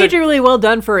majorly well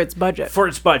done for its budget. For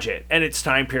its budget and its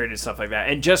time period and stuff like that.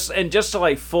 And just to,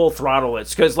 like, full throttle it.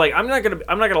 Because, like, I'm not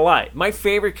gonna lie. My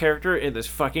favorite character in this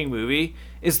fucking movie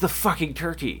is the fucking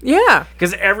turkey. Yeah.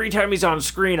 Because every time he's on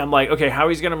screen, I'm like, okay, how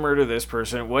he's going to murder this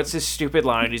person? What's his stupid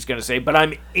line he's going to say? But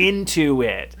I'm into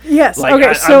it. Yes. Like,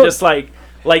 okay, I'm just like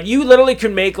you literally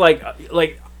could make, like,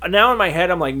 now in my head,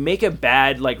 I'm like, make a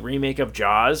bad, like, remake of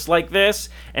Jaws like this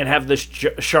and have this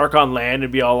shark on land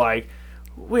and be all like,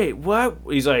 wait, what?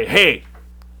 He's like, hey,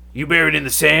 you buried in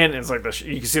the sand? And it's like,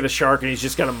 you can see the shark and he's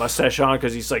just got a mustache on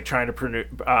because he's, like, trying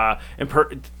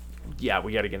to yeah,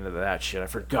 we got to get into that shit. I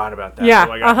forgot about that. Yeah,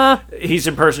 like, he's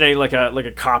impersonating like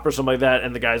a cop or something like that,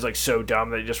 and the guy's like so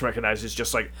dumb that he just recognizes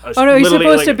just like. Oh no, he's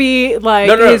supposed to be like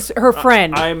her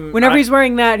friend. Whenever he's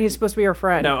wearing that, he's supposed to be her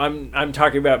friend. No, I'm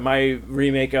talking about my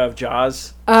remake of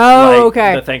Jaws. Oh,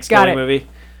 okay. The Thanksgiving movie.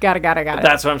 Got it.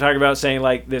 That's what I'm talking about. Saying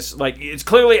like this, like it's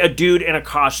clearly a dude in a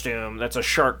costume. That's a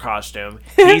shark costume.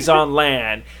 He's on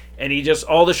land. And he just,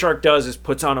 all the shark does is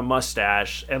puts on a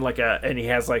mustache and he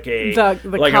has like a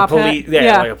like a police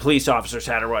like a police officer's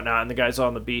hat or whatnot, and the guy's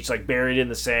on the beach like buried in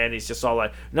the sand. He's just all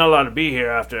like, not allowed to be here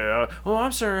after. Oh,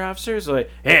 I'm sorry, officer. It's like,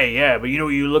 hey, yeah, but you know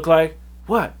what you look like?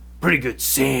 What? Pretty good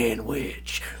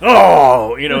sandwich.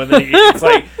 Oh, you know, and then it's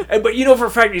like, but you know for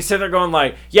a fact you sit there going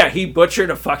like, yeah, he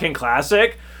butchered a fucking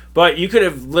classic. But you could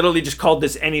have literally just called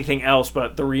this anything else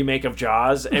but the remake of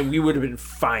Jaws, and we would have been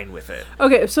fine with it.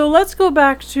 Okay, so let's go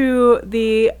back to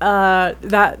the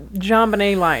that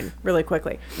JonBenet line really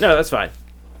quickly. No, that's fine.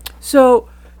 So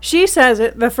she says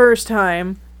it the first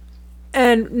time,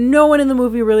 and no one in the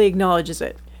movie really acknowledges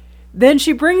it. Then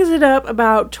she brings it up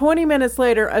about 20 minutes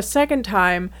later a second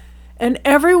time, and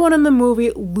everyone in the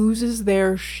movie loses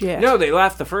their shit. No, they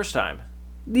laughed the first time.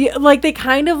 They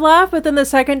kind of laugh, but then the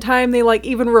second time they like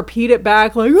even repeat it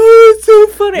back, like, oh, it's so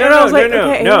funny.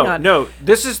 No.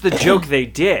 This is the joke they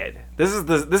did. This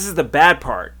is the bad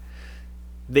part.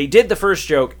 They did the first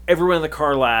joke. Everyone in the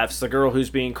car laughs. The girl who's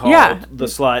being called the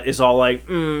slut is all like,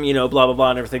 you know, blah blah blah,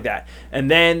 and everything like that. And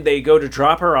then they go to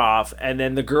drop her off, and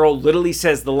then the girl literally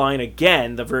says the line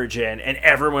again, the virgin, and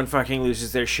everyone fucking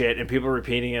loses their shit, and people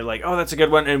repeating it like, oh, that's a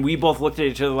good one. And we both looked at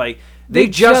each other like, they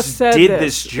just did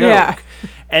this joke. Yeah.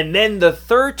 And then the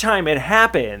third time it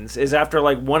happens is after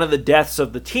like one of the deaths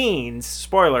of the teens,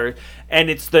 spoiler, and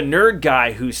it's the nerd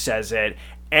guy who says it,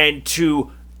 and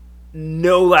to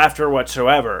no laughter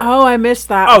whatsoever. Oh, I missed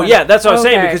that. Oh, yeah, that's what I was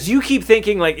saying, because you keep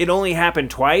thinking like it only happened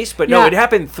twice, but no, it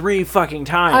happened 3 fucking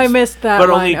times. I missed that. But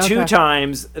only 2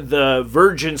 times the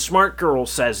virgin smart girl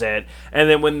says it, and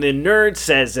then when the nerd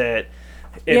says it,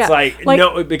 it's like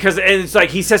no, because and it's like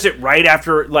he says it right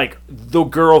after like the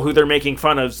girl who they're making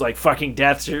fun of is like fucking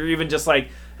death. So you're even just like,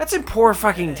 that's in poor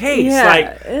fucking taste. Yeah.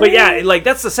 Like, but yeah, like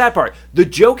that's the sad part. The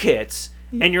joke hits,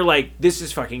 and you're like, this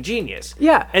is fucking genius.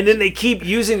 Yeah. And then they keep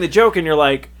using the joke, and you're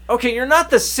like, okay, you're not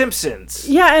the Simpsons.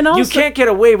 Yeah, and also you can't get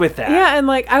away with that. Yeah, and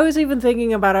like I was even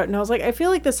thinking about it, and I was like, I feel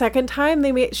like the second time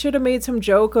they should have made some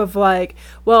joke of like,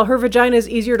 well, her vagina is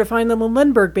easier to find than the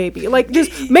Lindbergh baby. Like,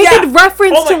 just make a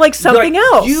reference to like something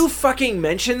else. You fucking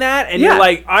mentioned that, and you're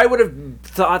like, I would have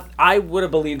would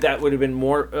have believed that would have been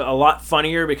a lot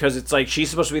funnier, because it's like she's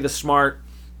supposed to be the smart,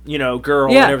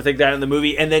 girl and everything that in the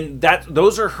movie, and then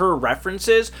those are her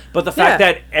references, but the fact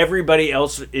that everybody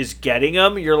else is getting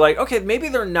them, you're like, okay, maybe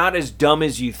they're not as dumb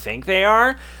as you think they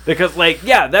are, because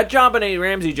that JonBenet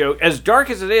Ramsey joke, as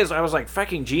dark as it is, I was like,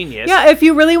 fucking genius. Yeah, if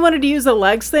you really wanted to use the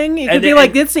legs thing, you could be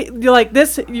like, this,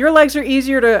 your legs are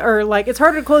easier to, or like, it's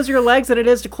harder to close your legs than it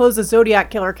is to close the Zodiac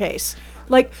Killer case.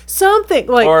 Like something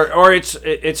like, or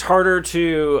it's harder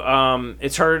to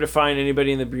find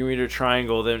anybody in the Bermuda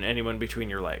Triangle than anyone between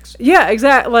your legs. Yeah,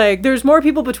 exactly. Like there's more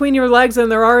people between your legs than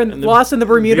there are lost in the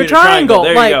Bermuda Triangle.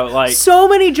 There you go. Like so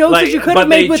many jokes that you could have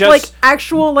made with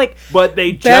actual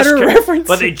better references.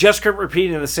 But they just kept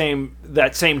repeating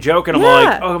that same joke, and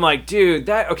I'm like, dude,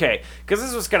 because this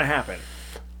is what's gonna happen.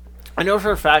 I know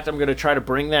for a fact I'm gonna try to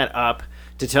bring that up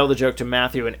to tell the joke to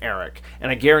Matthew and Eric,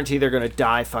 and I guarantee they're going to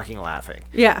die fucking laughing.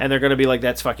 Yeah. And they're going to be like,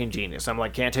 that's fucking genius. I'm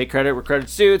like, can't take credit where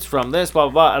credit's due, it's from this, blah,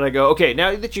 blah, blah. And I go, okay,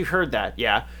 now that you heard that,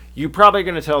 you're probably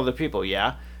going to tell other people,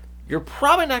 you're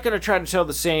probably not going to try to tell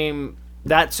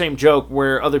that same joke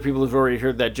where other people have already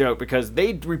heard that joke, because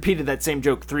they repeated that same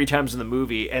joke 3 times in the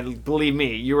movie, and believe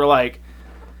me, you were like,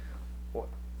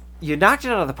 you knocked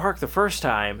it out of the park the first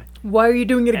time. Why are you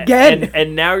doing it again?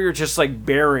 And now you're just like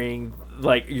burying...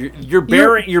 Like you're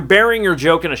burying your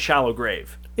joke in a shallow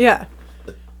grave. Yeah.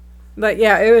 Like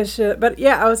it was. But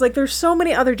I was like, there's so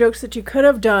many other jokes that you could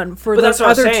have done for those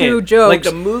other 2 jokes. Like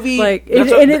the movie,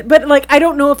 but like I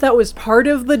don't know if that was part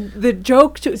of the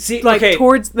joke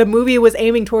towards the movie was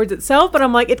aiming towards itself. But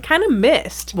I'm like, it kind of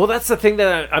missed. Well, that's the thing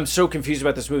that I'm so confused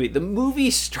about this movie. The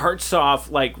movie starts off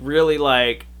like really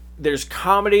like there's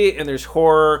comedy and there's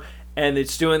horror. And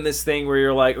it's doing this thing where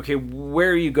you're like, okay,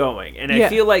 where are you going? And I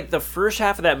feel like the first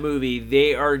half of that movie,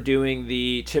 they are doing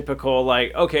the typical,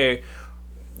 like, okay,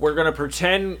 we're not going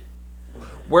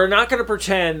to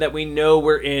pretend that we know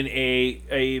we're in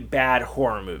a bad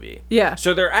horror movie. Yeah.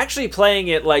 So they're actually playing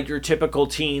it like your typical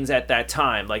teens at that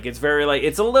time. Like, it's very, like,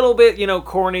 it's a little bit,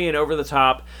 corny and over the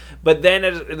top. But then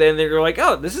they're like,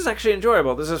 oh, this is actually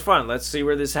enjoyable. This is fun. Let's see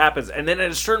where this happens. And then at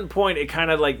a certain point, it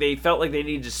kind of like they felt like they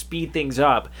needed to speed things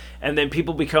up. And then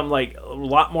people become like a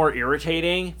lot more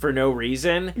irritating for no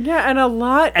reason. Yeah, and a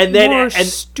lot more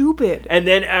stupid. And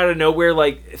then out of nowhere,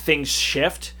 like things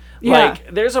shift. Yeah.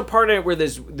 Like there's a part in it where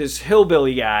this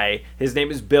hillbilly guy, his name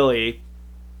is Billy.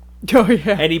 Oh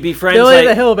yeah, and he befriends Billy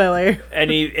the hillbilly, and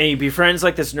he befriends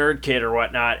like this nerd kid or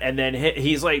whatnot, and then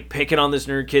he's like picking on this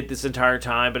nerd kid this entire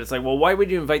time. But it's like, well, why would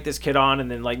you invite this kid on?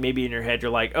 And then like maybe in your head you're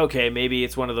like, okay, maybe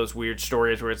it's one of those weird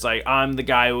stories where it's like, I'm the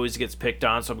guy who always gets picked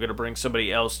on, so I'm gonna bring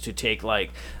somebody else to take like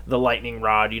the lightning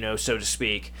rod, so to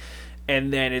speak.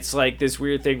 And then it's like this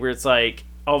weird thing where it's like,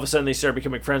 all of a sudden they start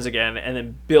becoming friends again, and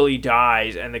then Billy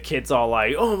dies, and the kid's all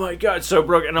like, oh my god, so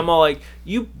broke. And I'm all like,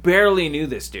 you barely knew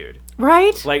this dude.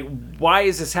 Right? Like, why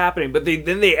is this happening? But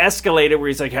then they escalate it where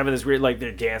he's like having this weird, like,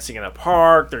 they're dancing in a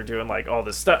park, they're doing like all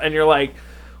this stuff, and you're like,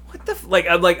 what the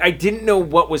I'm like, I didn't know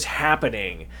what was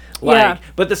happening.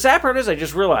 But the sad part is, I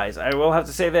just realized, I will have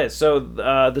to say this. So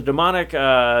the demonic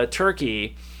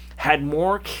turkey had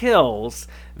more kills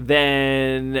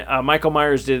than Michael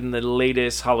Myers did in the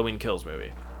latest Halloween Kills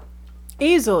movie.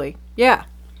 Easily, yeah.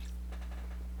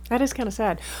 That is kind of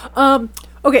sad.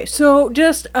 Okay, so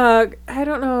just, I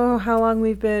don't know how long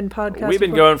we've been podcasting. We've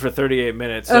been going for 38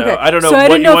 minutes, so okay. I don't know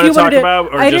what you want to talk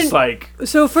about, or just like...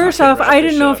 So first off, I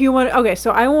didn't know if you want... Okay,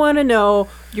 so I want to know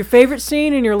your favorite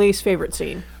scene and your least favorite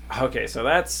scene. Okay, so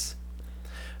that's...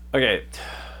 Okay...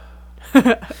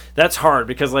 That's hard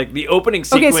because like the opening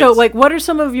sequence. Okay, so like, what are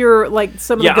some of your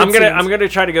some of the good scenes? I'm gonna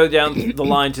try to go down the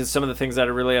line to some of the things that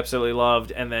I really absolutely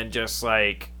loved, and then just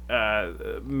like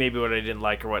maybe what I didn't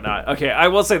like or whatnot. Okay, I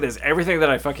will say this: everything that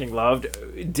I fucking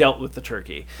loved dealt with the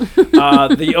turkey.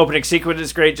 The opening sequence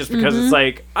is great just because it's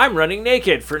like I'm running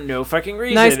naked for no fucking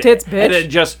reason. Nice tits, bitch. And then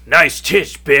just nice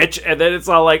tits, bitch. And then it's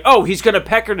all like, oh, he's gonna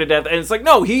peck her to death, and it's like,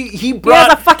 no, he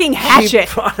brought a fucking hatchet.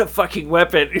 He brought a fucking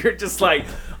weapon. You're just like,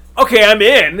 okay, I'm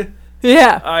in.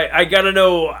 Yeah. I gotta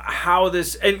know how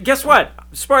this... And guess what?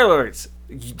 Spoiler alerts.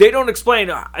 They don't explain...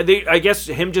 I guess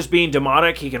him just being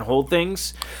demonic, he can hold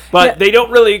things. But they don't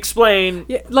really explain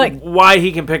why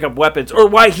he can pick up weapons. Or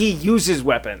why he uses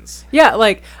weapons. Yeah,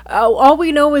 like, all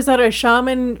we know is that a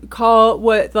shaman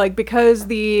because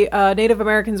the Native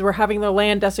Americans were having their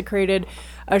land desecrated,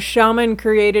 a shaman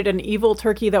created an evil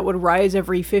turkey that would rise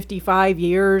every 55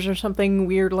 years or something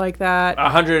weird like that.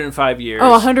 105 years.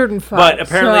 Oh, 105. But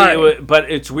apparently,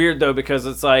 but it's weird though because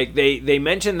it's like they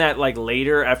mention that like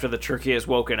later after the turkey has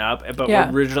woken up. But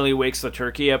what originally wakes the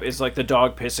turkey up is like the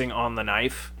dog pissing on the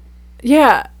knife.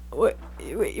 Yeah. I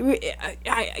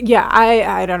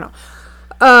don't know.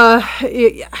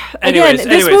 Again,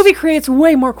 this movie creates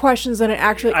way more questions than it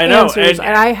actually answers,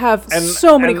 and I have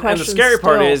so many questions. And the scary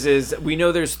part is we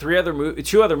know there's two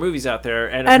other movies out there,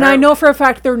 and I know for a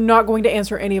fact they're not going to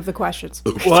answer any of the questions.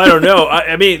 Well, I don't know.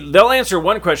 I mean, they'll answer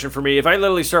one question for me. If I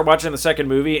literally start watching the second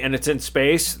movie and it's in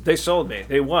space, they sold me.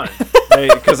 They won,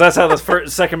 because that's how the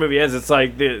second movie ends. It's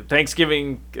like the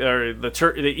Thanksgiving or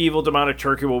the evil demonic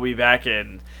turkey will be back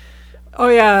in. Oh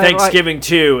yeah, Thanksgiving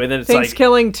 2, and then it's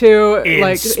Thanksgiving 2,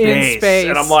 in space. In space,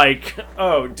 and I'm like,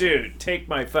 oh, dude, take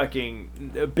my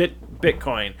fucking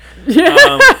Bitcoin.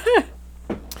 Yeah.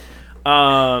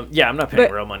 Yeah, I'm not paying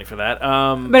real money for that.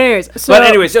 But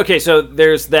anyways, okay, so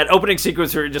there's that opening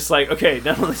sequence where you're just like, okay,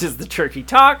 not only does the turkey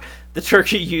talk, the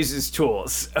turkey uses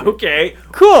tools. Okay,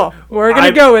 cool. We're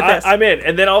gonna go with this. I'm in,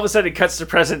 and then all of a sudden it cuts to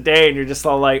present day, and you're just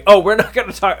all like, oh, we're not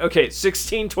gonna talk. Okay,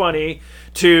 1620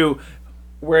 to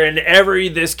whenever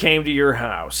this came to your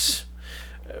house.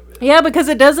 Yeah, because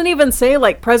it doesn't even say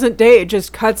like present day. It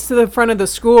just cuts to the front of the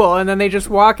school, and then they just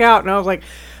walk out. And I was like,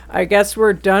 I guess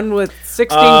we're done with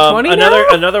 1620 now?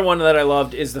 Another one that I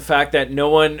loved is the fact that no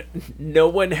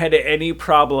one had any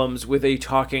problems with a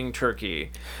talking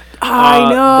turkey. I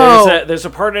know. There's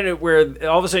a part in it where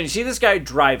all of a sudden you see this guy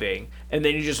driving, and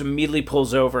then he just immediately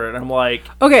pulls over, and I'm like,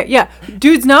 okay, yeah,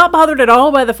 dude's not bothered at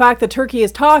all by the fact that turkey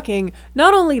is talking.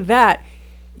 Not only that,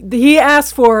 he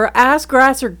asks for ass,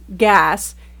 grass, or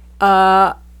gas,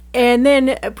 and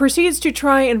then proceeds to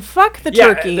try and fuck the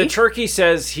turkey. The turkey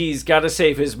says he's got to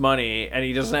save his money, and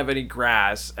he doesn't have any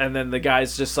grass, and then the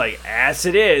guy's just like, ass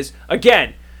it is.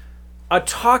 Again, a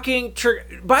talking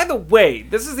turkey. By the way,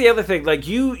 this is the other thing. Like,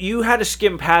 you had to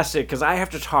skim past it, because I have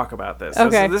to talk about this.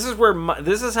 Okay. This is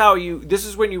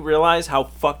when you realize how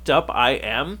fucked up I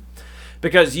am.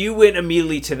 Because you went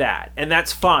immediately to that, and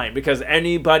that's fine, because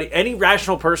any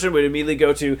rational person would immediately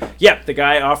go to, yep, the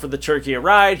guy offered the turkey a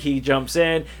ride, he jumps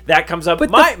in, that comes up.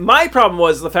 But my problem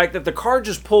was the fact that the car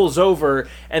just pulls over,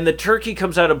 and the turkey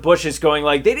comes out of bushes going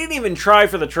like, they didn't even try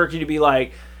for the turkey to be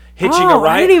like, hitching a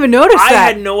ride. I didn't even notice that. I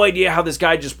had no idea how this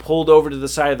guy just pulled over to the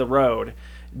side of the road,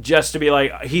 just to be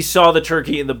like, he saw the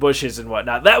turkey in the bushes and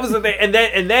whatnot. That was the thing, and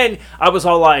then I was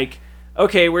all like,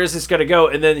 okay, where's this gonna go?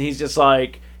 And then he's just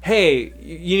like, hey,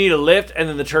 you need a lift? And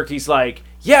then the turkey's like,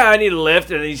 yeah, I need a lift.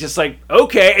 And he's just like,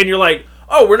 okay. And you're like,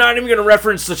 oh, we're not even going to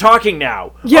reference the talking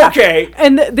now. Yeah. Okay.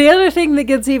 And the other thing that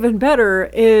gets even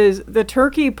better is the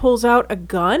turkey pulls out a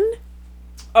gun.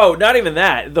 Oh, not even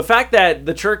that. The fact that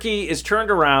the turkey is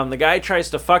turned around, the guy tries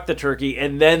to fuck the turkey,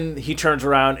 and then he turns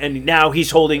around, and now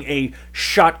he's holding a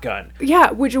shotgun.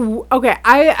 Yeah, which, okay,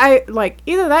 I like,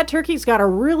 either that turkey's got a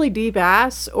really deep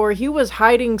ass, or he was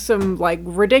hiding some, like,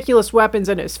 ridiculous weapons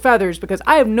in his feathers, because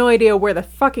I have no idea where the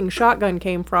fucking shotgun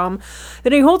came from.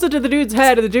 Then he holds it to the dude's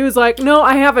head, and the dude's like, no,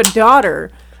 I have a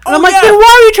daughter. And I'm like, then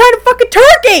why are you trying to fuck a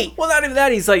turkey? Well, not even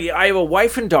that. He's like, I have a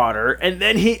wife and daughter. And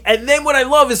then what I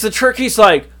love is the turkey's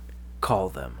like, call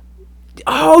them.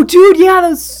 Oh, dude, yeah,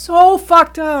 that's so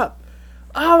fucked up.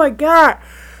 Oh, my God.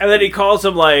 And then he calls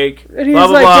him like, and he's blah,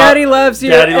 blah, like, blah. Daddy loves you.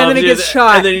 Daddy and then he gets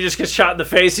shot. And then he just gets shot in the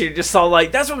face. And you're just all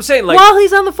like, that's what I'm saying. Like, while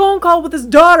he's on the phone call with his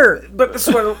daughter. But that's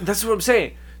what I'm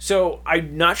saying. So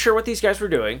I'm not sure what these guys were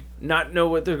doing. Not know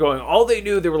what they're going. All they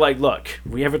knew, they were like, look,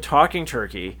 we have a talking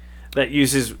turkey that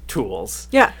uses tools.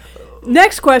 Yeah.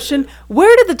 Next question.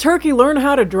 Where did the turkey learn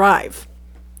how to drive?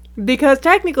 Because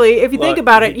technically, if you think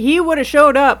about it, he would have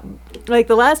showed up, like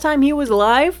the last time he was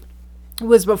alive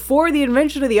was before the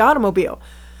invention of the automobile.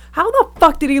 How the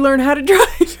fuck did he learn how to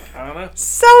drive? I don't know.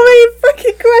 So many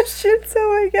fucking questions.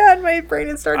 Oh my God, my brain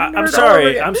is starting to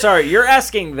hurt. I'm sorry. You're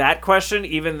asking that question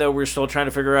even though we're still trying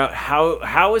to figure out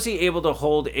how is he able to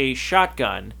hold a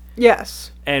shotgun?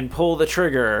 Yes. And pull the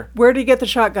trigger. Where did he get the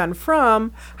shotgun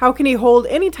from? How can he hold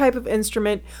any type of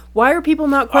instrument? Why are people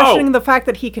not questioning the fact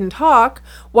that he can talk?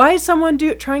 Why is someone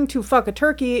trying to fuck a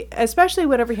turkey, especially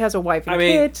whenever he has a wife and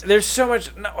kids? There's so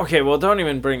much... No, okay, well, don't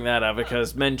even bring that up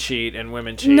because men cheat and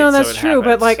women cheat. No, that's true, happens.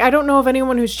 But like, I don't know of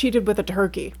anyone who's cheated with a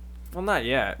turkey. Well, not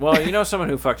yet. Well, you know someone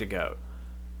who fucked a goat.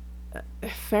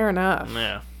 Fair enough.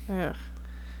 Yeah.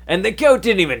 And the goat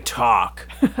didn't even talk.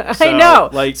 So, I know.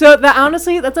 Like, so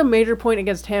honestly, that's a major point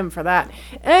against him for that.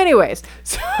 Anyways,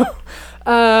 so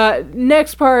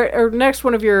next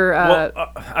one of your.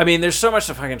 I mean, there's so much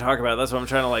to fucking talk about. That's what I'm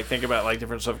trying to like think about, like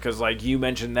different stuff, because like you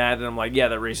mentioned that, and I'm like, yeah,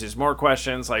 that raises more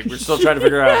questions. Like we're still trying to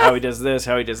figure out how he does this,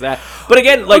 how he does that. But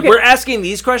again, like we're asking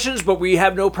these questions, but we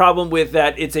have no problem with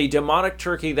that. It's a demonic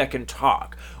turkey that can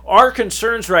talk. Our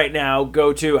concerns right now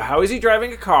go to how is he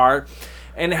driving a car.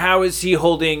 And how is he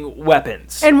holding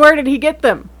weapons? And where did he get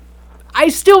them? I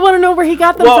still want to know where he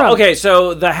got them from. Well, okay,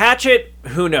 so the hatchet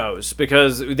who knows?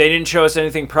 Because they didn't show us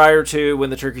anything prior to when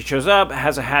the turkey shows up,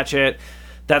 has a hatchet.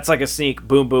 That's like a sneak,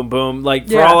 boom, boom, boom. Like,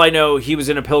 for all I know, he was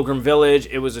in a pilgrim village.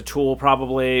 It was a tool,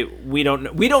 probably. We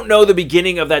don't know the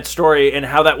beginning of that story and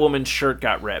how that woman's shirt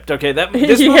got ripped. Okay,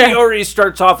 this movie already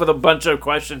starts off with a bunch of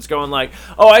questions going like,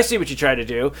 oh, I see what you tried to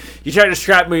do. You tried to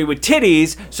strap me with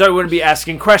titties, so I wouldn't be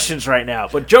asking questions right now.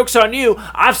 But joke's on you,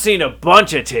 I've seen a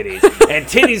bunch of titties. And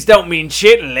titties don't mean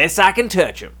shit unless I can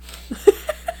touch them.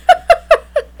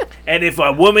 And if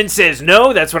a woman says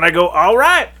no, that's when I go, all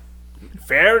right.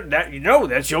 Fair,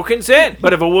 that's your consent.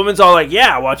 But if a woman's all like,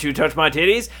 yeah, I want you to touch my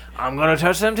titties, I'm gonna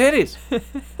touch them titties.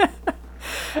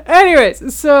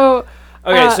 Anyways, so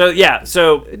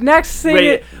so next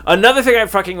thing, another thing I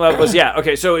fucking love was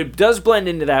so it does blend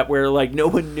into that where like no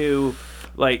one knew.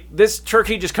 Like, this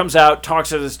turkey just comes out, talks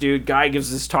to this dude, guy gives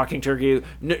this talking turkey,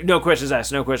 no questions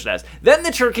asked, no question asked. Then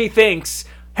the turkey thinks,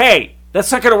 hey,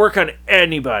 that's not gonna work on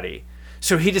anybody.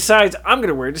 So he decides, I'm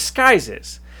gonna wear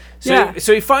disguises. So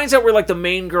he finds out where, like, the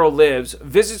main girl lives,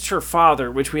 visits her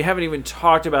father, which we haven't even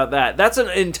talked about that. That's an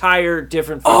entire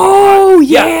different plot.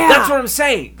 Yeah, that's what I'm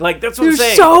saying. Like, that's what I'm saying.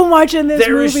 There's so much in this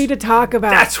movie to talk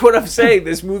about. That's what I'm saying.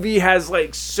 This movie has,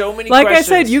 like, so many questions. Like I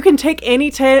said, you can take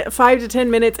any 5 to 10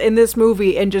 minutes in this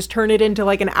movie and just turn it into,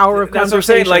 like, an hour of conversation. That's what I'm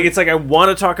saying. Like, it's like I want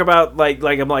to talk about, like,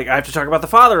 I'm like, I have to talk about the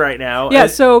father right now. Yeah,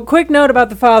 so quick note about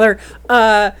the father.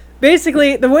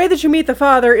 Basically, the way that you meet the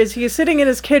father is he's sitting in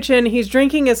his kitchen, he's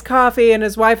drinking his coffee, and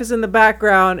his wife is in the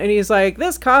background, and he's like,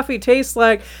 this coffee tastes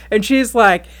like... And she's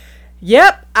like,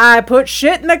 yep, I put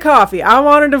shit in the coffee. I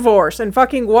want a divorce. And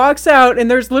fucking walks out,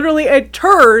 and there's literally a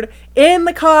turd in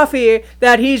the coffee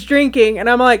that he's drinking. And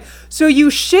I'm like, so you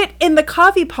shit in the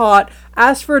coffee pot,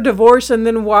 ask for a divorce, and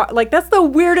then like, that's the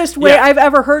weirdest way I've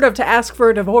ever heard of to ask for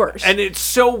a divorce. And it's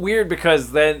so weird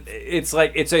because then it's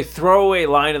like, it's a throwaway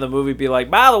line in the movie, be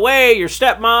like, by the way, your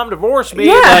stepmom divorced me.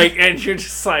 Like, and you're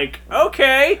just like,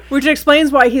 okay. Which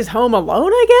explains why he's home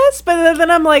alone, I guess. But then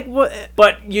I'm like, what?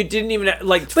 But you didn't even,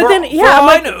 like, but then,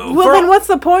 then what's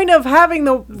the point of having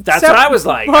the... That's what I was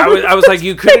like. I was like,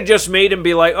 you could have just made him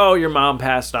be like, oh, your mom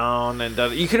passed on. And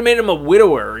you could have made him a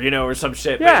widower, or some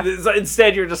shit. Yeah. But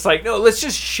instead, you're just like, no, let's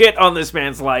just shit on this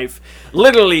man's life.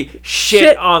 Literally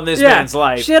shit on this man's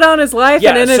life. Shit on his life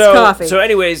and in his coffee. So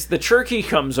anyways, the turkey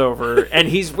comes over and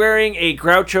he's wearing a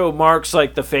Groucho Marx,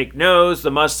 like the fake nose,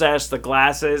 the mustache, the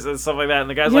glasses, and stuff like that. And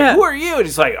the guy's like, who are you? And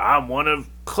he's like, I'm one of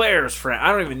Claire's friends.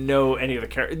 I don't even know any of the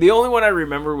characters. The only one I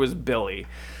remember was Billy.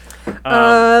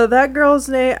 That girl's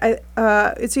name,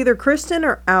 it's either Kristen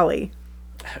or Allie.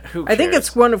 Who cares? I think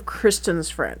it's one of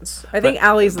Kristen's friends. I think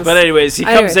Allie's the... But anyways, he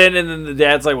comes in and then the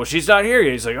dad's like, well, she's not here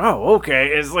yet. He's like, oh, okay.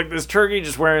 And it's like this turkey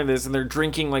just wearing this and they're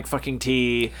drinking like fucking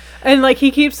tea. And like he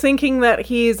keeps thinking that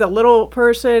he's a little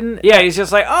person. Yeah, he's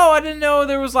just like, oh, I didn't know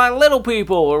there was like little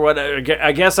people or what.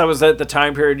 I guess I was at the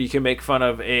time period you can make fun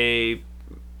of a...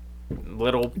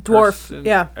 little dwarf person.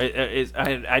 Yeah,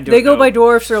 I don't they go know. by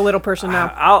dwarfs or a little person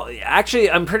now.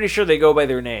 I'm pretty sure they go by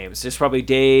their names. It's probably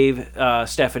Dave,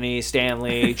 Stephanie,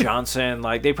 Stanley, Johnson.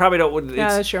 Like, they probably don't.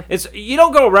 Yeah, that's true. It's, you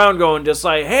don't go around going just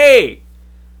like, hey,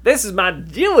 this is my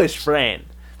Jewish friend.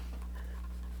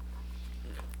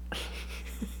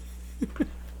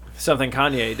 Something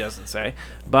Kanye doesn't say,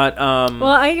 but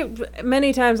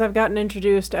many times I've gotten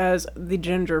introduced as the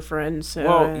ginger friend. So,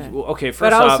 okay.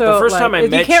 First off, the first time I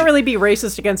met you can't really be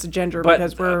racist against a ginger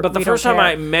because we're. But the first time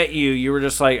I met you, you were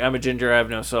just like, I'm a ginger, I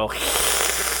have no soul,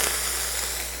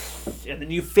 and then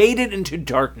you faded into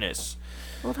darkness.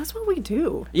 Well, that's what we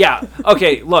do. Yeah.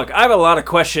 Okay. Look, I have a lot of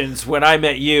questions when I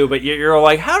met you, but you're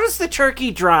like, how does the turkey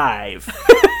drive?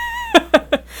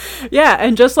 Yeah,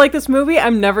 and just like this movie,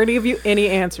 I'm never going to give you any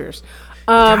answers.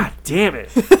 God damn it.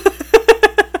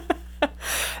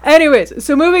 Anyways,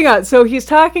 so moving on. So he's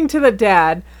talking to the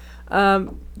dad.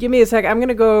 Give me a sec. I'm going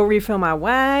to go refill my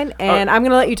wine, and I'm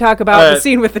going to let you talk about the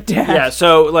scene with the dad. Yeah,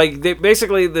 so like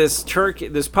basically this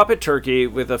puppet turkey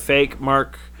with a fake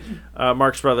Marx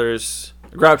Brothers,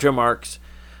 Groucho Marx,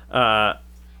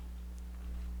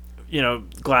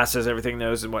 glasses, everything,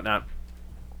 nose, and whatnot.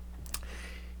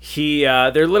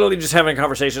 They're literally just having a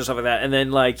conversation and stuff like that, and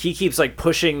then like he keeps like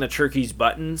pushing the turkey's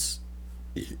buttons,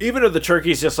 even though the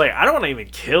turkey's just like, I don't want to even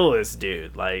kill this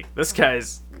dude. Like, this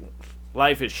guy's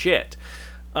life is shit.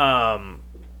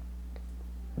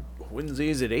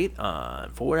 Wednesdays at 8 on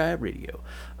 4i Radio.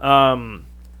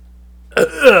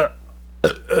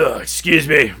 Excuse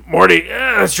me, Morty.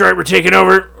 That's right, we're taking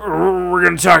over. We're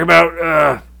gonna talk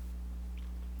about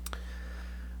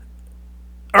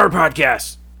our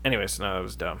podcast. Anyways, no, that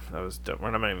was dumb. We're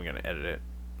not even going to edit it.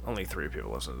 Only 3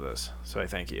 people listen to this, so I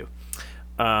thank you.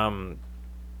 So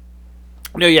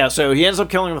he ends up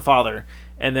killing the father,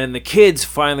 and then the kids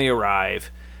finally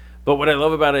arrive. But what I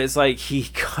love about it is like he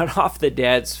cut off the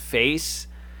dad's face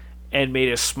and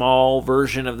made a small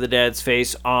version of the dad's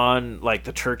face on like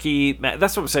the turkey.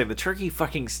 That's what I'm saying. The turkey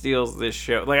fucking steals this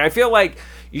show. Like I feel like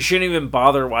you shouldn't even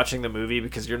bother watching the movie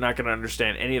because you're not going to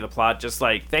understand any of the plot. Just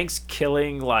like thanks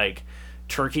killing like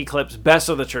turkey clips, best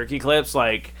of the turkey clips.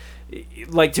 Like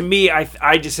to me,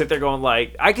 I just sit there going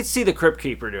like I could see the Crypt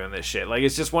Keeper doing this shit. Like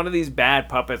it's just one of these bad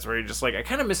puppets where you're just like I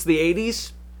kind of miss the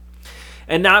 80s.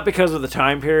 And not because of the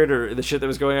time period or the shit that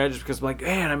was going on, just because I'm like,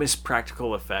 man, I miss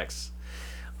practical effects.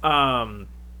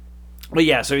 But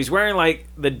yeah, so he's wearing like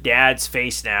the dad's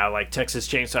face now, like Texas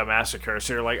Chainsaw Massacre.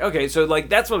 So you're like, okay, so like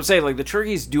that's what I'm saying. Like the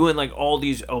turkey's doing like all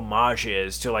these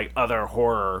homages to like other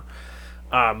horror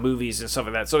movies and stuff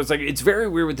like that. So it's like it's very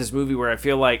weird with this movie where I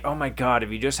feel like, oh my god,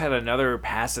 if you just had another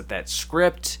pass at that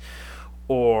script,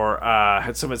 or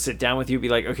had someone sit down with you, be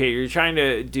like, okay, you're trying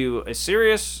to do a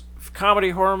serious comedy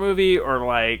horror movie, or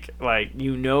like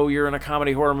you're in a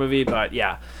comedy horror movie, but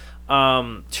yeah.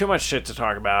 Too much shit to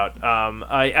talk about.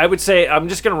 I would say I'm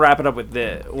just gonna wrap it up with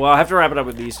I have to wrap it up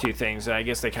with these two things, and I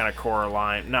guess they kind of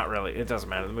correlate. Not really. It doesn't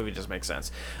matter. The movie just makes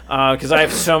sense. Because I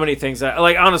have so many things that,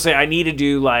 like, honestly, I need to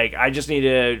do. Like, I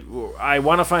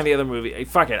want to find the other movie.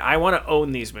 Fuck it. I want to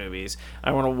own these movies.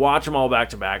 I want to watch them all back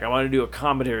to back. I want to do a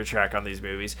commentary track on these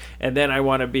movies, and then I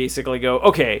want to basically go,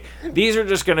 okay, these are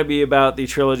just gonna be about the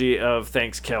trilogy of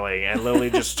Thanksgiving, and literally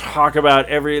just talk about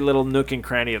every little nook and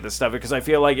cranny of this stuff, because I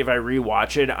feel like if I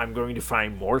rewatch it, I'm going to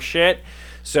find more shit.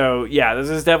 So yeah, this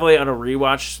is definitely on a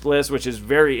rewatch list, which is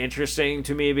very interesting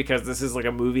to me because this is like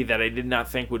a movie that I did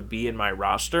not think would be in my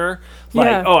roster.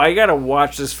 Like, oh, I gotta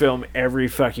watch this film every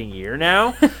fucking year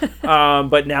now.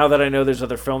 But now that I know there's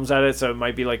other films at it, so it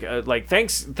might be like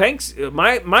thanks.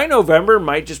 My November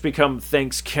might just become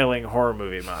Thanksgiving horror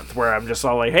movie month, where I'm just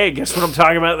all like, hey, guess what I'm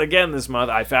talking about again this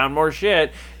month? I found more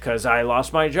shit because I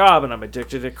lost my job and I'm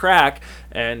addicted to crack,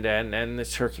 and the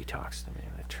turkey talks to me.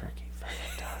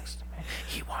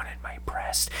 He wanted my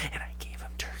breast, and I gave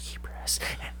him turkey breast,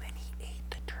 and then he ate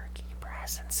the turkey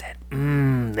breast and said,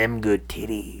 them good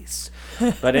titties.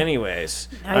 But anyways,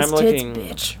 nice I'm looking...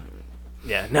 tits, bitch.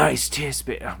 Yeah, nice tits,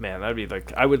 bitch. Oh, man, that'd be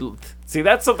like... I would... See,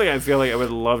 that's something I feel like I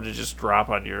would love to just drop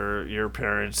on your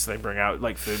parents. They bring out,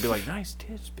 like, food, be like, nice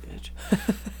tits, bitch.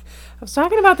 I was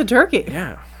talking about the turkey.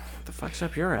 Yeah. What the fuck's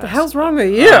up your ass? The hell's wrong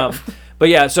with you? But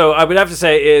yeah, so I would have to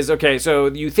say is, okay, so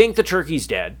you think the turkey's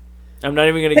dead. I'm not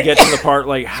even going to get to the part,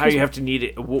 like, how you have to need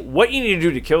it, what you need to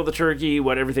do to kill the turkey,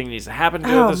 what everything needs to happen to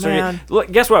kill the turkey.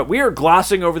 Look, guess what? We are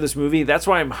glossing over this movie. That's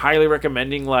why I'm highly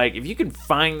recommending, like, if you can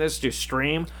find this to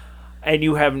stream and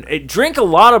you have, drink a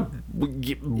lot of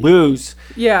booze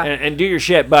and do your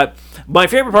shit. But my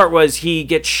favorite part was he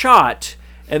gets shot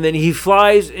and then he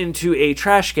flies into a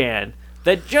trash can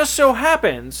that just so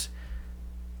happens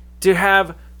to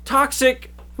have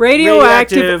toxic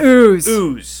radioactive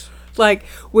ooze. Like,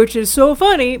 which is so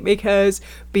funny because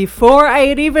before I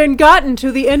had even gotten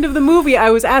to the end of the movie,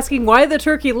 I was asking why the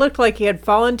turkey looked like he had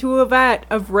fallen to a vat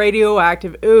of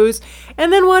radioactive ooze.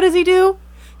 And then what does he do?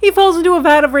 He falls into a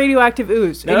vat of radioactive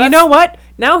ooze. And you know what?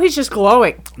 Now he's just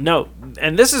glowing. No,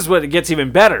 and this is what it gets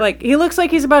even better. Like, he looks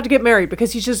like he's about to get married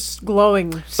because he's just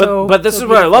glowing. But this is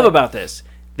what I love about this.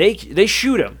 They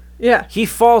shoot him. Yeah. He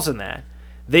falls in that.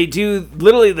 They do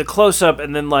literally the close-up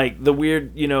and then, like, the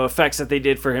weird, effects that they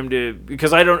did for him to...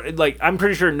 Because I'm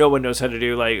pretty sure no one knows how to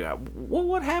do, like, well,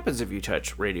 what happens if you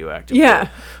touch radioactive? Yeah.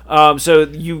 So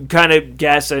you kind of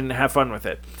guess and have fun with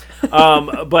it.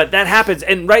 But that happens.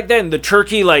 And right then, the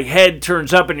turkey, like, head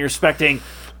turns up and you're expecting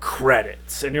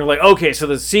credits. And you're like, okay, so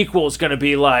the sequel is going to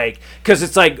be like... Because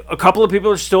it's like a couple of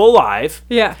people are still alive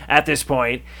at this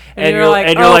point. And you're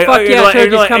like,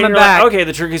 turkey's coming back. Okay,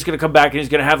 the turkey's going to come back and he's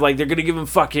going to have, like, they're going to give him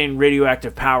fucking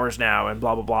radioactive powers now and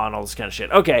blah, blah, blah, and all this kind of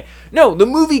shit. Okay. No, the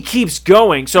movie keeps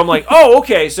going. So I'm like, oh,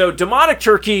 okay, so demonic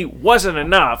turkey wasn't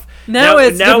enough. Now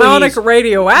it's demonic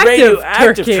radioactive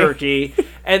turkey.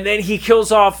 And then he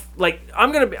kills off, like,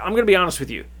 I'm gonna be honest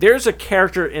with you. There's a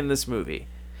character in this movie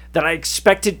that I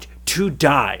expected to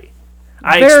die.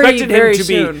 I expected him to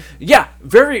be... Yeah,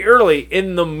 very early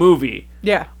in the movie.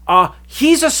 Yeah.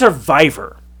 He's a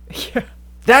survivor. Yeah.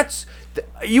 That's...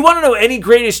 You want to know any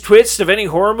greatest twist of any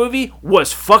horror movie?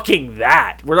 Was fucking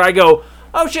that. Where I go,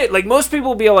 oh shit, like most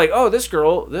people will be like, oh, this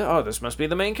girl, this must be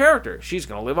the main character. She's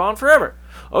going to live on forever.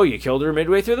 Oh, you killed her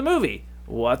midway through the movie.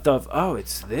 What the... Oh,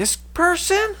 it's this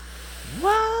person?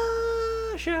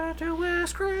 What? Shut away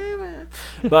screaming.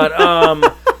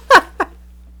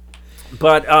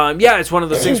 But, yeah, it's one of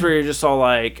those things where you're just all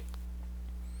like,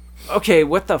 okay,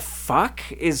 what the fuck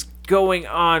is going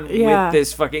on with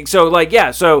this fucking... So, like,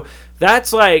 yeah, so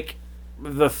that's, like,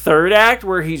 the third act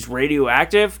where he's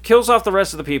radioactive, kills off the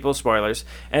rest of the people, spoilers,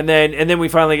 and then we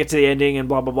finally get to the ending and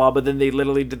blah blah blah, but then they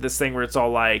literally did this thing where it's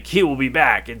all like he will be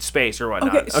back in space or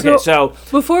whatnot. Okay, so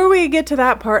before we get to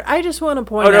that part, I just want to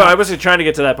point out. Oh no, I wasn't trying to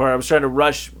get to that part. I was trying to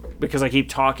rush because I keep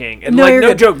talking. And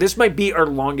no joke, this might be our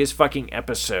longest fucking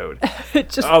episode.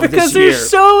 Just because there's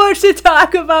so much to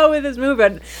talk about with this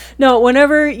movie. No,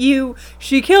 whenever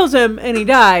she kills him and he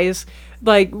dies,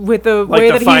 like with the way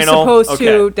that he's supposed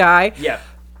to die. Yeah.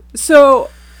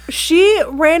 So she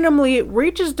randomly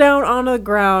reaches down onto the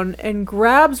ground and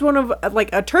grabs one of like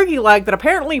a turkey leg that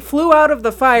apparently flew out of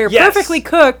the fire, perfectly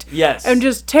cooked. Yes. And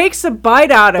just takes a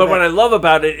bite out of it. But what I love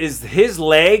about it is his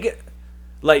leg.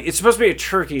 Like, it's supposed to be a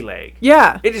turkey leg.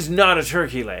 Yeah. It is not a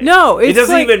turkey leg. No, it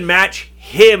doesn't even match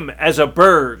him as a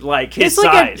bird, like his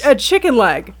size. It's like a chicken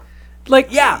leg.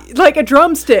 Like, yeah. Like a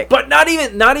drumstick. But not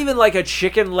even like a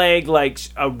chicken leg, like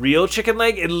a real chicken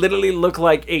leg. It literally looked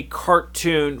like a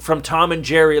cartoon from Tom and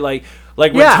Jerry, like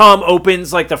when Tom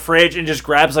opens like the fridge and just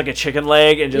grabs like a chicken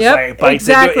leg and just like bites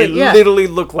into it. It literally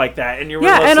looked like that. And you're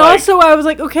and also I was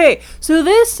like, okay, so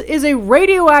this is a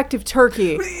radioactive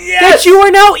turkey that you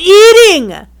are now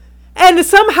eating. And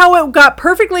somehow it got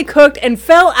perfectly cooked and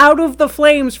fell out of the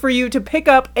flames for you to pick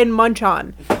up and munch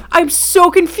on. I'm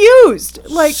so confused.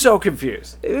 So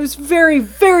confused. It was very,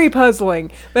 very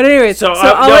puzzling. But anyway, so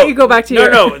I'll let you go back to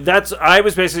your... No, I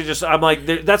was basically just... I'm like,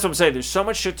 that's what I'm saying. There's so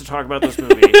much shit to talk about this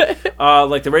movie.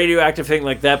 Like the radioactive thing,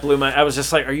 like that blew my... I was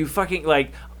just like, are you fucking...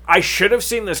 Like, I should have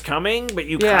seen this coming, but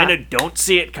you kind of don't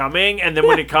see it coming. And then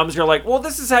when it comes, you're like, well,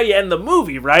 this is how you end the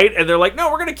movie, right? And they're like, no,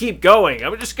 we're going to keep going.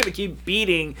 I'm just going to keep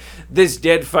beating this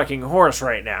dead fucking horse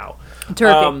right now.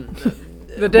 Turkey.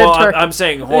 The dead turkey. I'm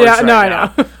saying horse right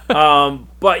now. I know.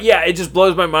 But yeah, it just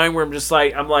blows my mind where I'm just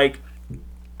like, I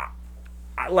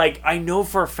know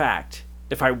for a fact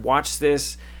if I watch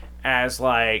this as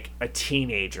like a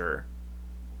teenager,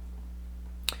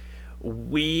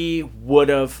 we would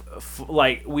have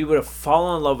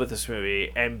fallen in love with this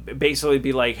movie and basically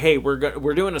be like, hey,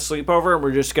 we're doing a sleepover and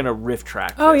we're just gonna riff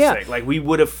track this thing. Like we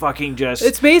would have fucking just...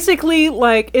 It's basically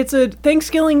like it's a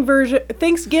Thanksgiving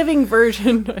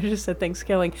version I just said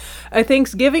Thanksgiving. A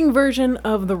Thanksgiving version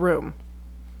of The Room.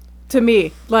 To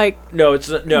me, like... No, it's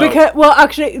not... No. Because, well,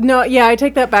 actually, no, yeah, I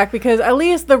take that back because at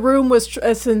least The Room was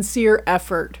a sincere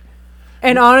effort.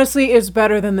 And honestly, it's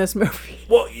better than this movie.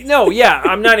 Well, no, yeah,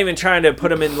 I'm not even trying to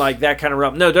put him in like that kind of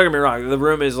realm. No, don't get me wrong. The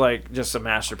Room is like just a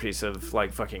masterpiece of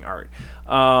like fucking art.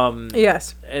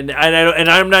 Yes. And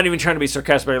I'm not even trying to be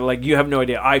sarcastic, but like you have no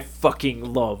idea. I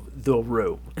fucking love The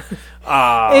Room.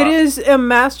 It is a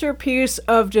masterpiece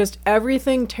of just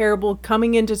everything terrible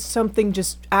coming into something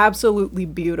just absolutely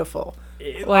beautiful.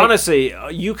 Like, honestly,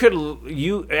 you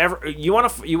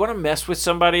want to mess with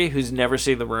somebody who's never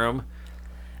seen The Room.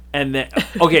 And then,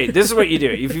 okay, this is what you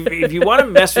do. If you want to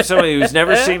mess with somebody who's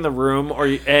never seen The Room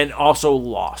and also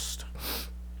Lost.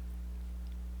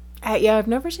 Yeah, I've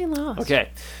never seen Lost. Okay,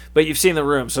 but you've seen The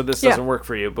Room, so this doesn't work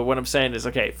for you. But what I'm saying is,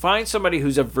 okay, find somebody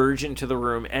who's a virgin to The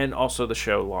Room and also the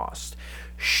show Lost.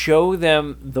 Show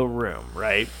them The Room,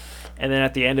 right? And then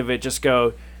at the end of it, just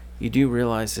go, you do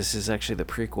realize this is actually the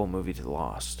prequel movie to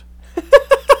Lost.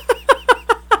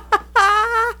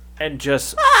 And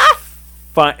just...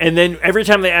 Fine. And then every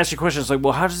time they ask you questions, like,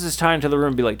 well, how does this tie into The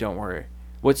Room? Be like, don't worry.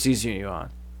 What season are you on?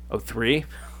 Oh, 3?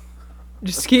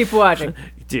 Just keep watching.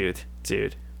 Dude.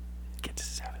 Get to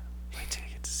 7. Wait till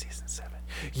you get to season 7.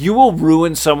 You will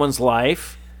ruin someone's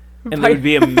life, and it would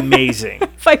be amazing.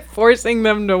 By forcing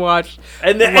them to watch.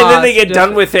 And then they get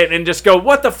done with it and just go,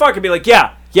 what the fuck? And be like,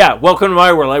 yeah, welcome to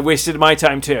my world. I wasted my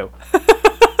time, too.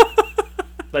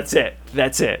 That's it.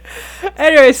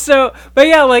 Anyway, but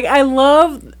yeah, like,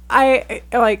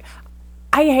 I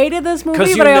hated this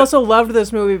movie, but I also loved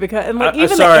this movie because, and like,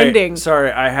 even the ending. Sorry,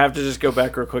 I have to just go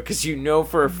back real quick because you know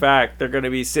for a fact they're gonna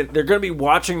be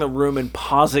watching The Room and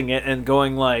pausing it and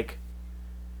going like,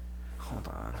 hold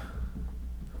on,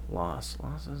 Lost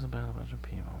is about a bunch of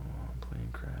people on a plane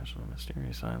crash on a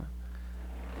mysterious island.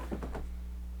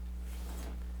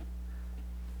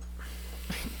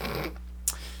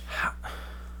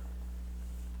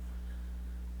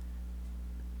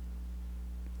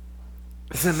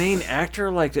 Is the main actor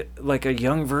like a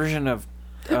young version of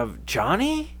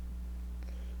Johnny?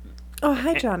 Oh,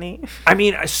 hi, Johnny. I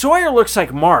mean, Sawyer looks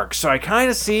like Mark, so I kind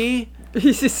of see.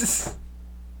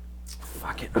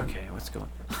 Fuck it. Okay, what's going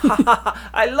on?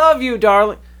 I love you,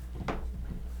 darling.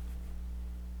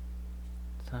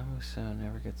 Samu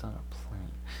never gets on a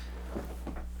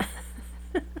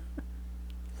plane.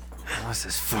 Unless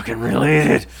it's fucking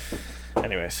related.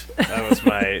 Anyways, that was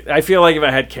my... I feel like if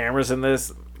I had cameras in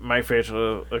this... my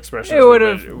facial expressions would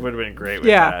have been great with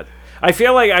that. I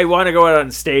feel like I want to go out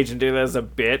on stage and do that as a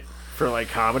bit for like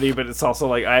comedy, but it's also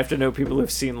like I have to know people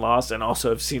who've seen Lost and also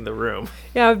have seen The Room.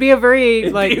 Yeah, it'd be a very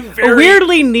a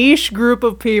weirdly niche group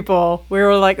of people where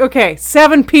we're like, okay,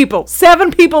 7 people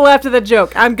after the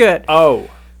joke. I'm good. Oh,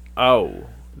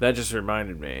 that just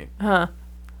reminded me. Huh.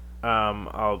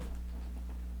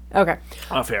 Okay.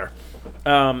 Off air.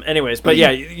 Anyways, but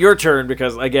yeah, your turn,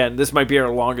 because again, this might be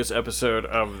our longest episode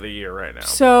of the year right now.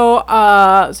 So,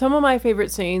 some of my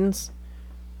favorite scenes,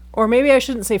 or maybe I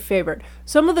shouldn't say favorite,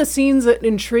 some of the scenes that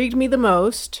intrigued me the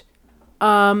most,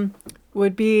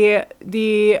 would be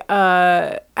the,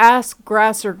 ass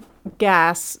grass or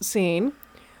gas scene,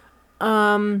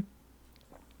 the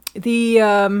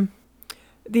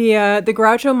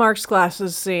Groucho Marx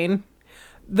glasses scene,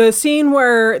 the scene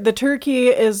where the turkey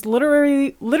is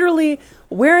literally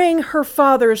wearing her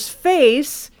father's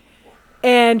face,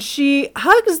 and she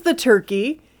hugs the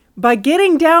turkey by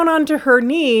getting down onto her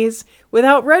knees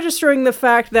without registering the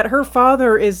fact that her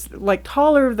father is like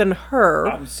taller than her.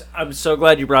 I'm so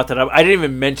glad you brought that up. I didn't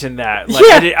even mention that. Like,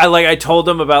 yeah. I told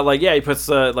them about like, yeah, he puts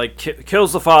the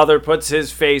kills the father, puts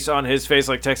his face on his face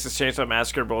like Texas Chainsaw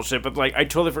Massacre bullshit. But like, I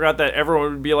totally forgot that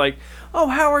everyone would be like, oh,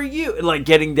 how are you? And, like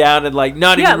getting down and like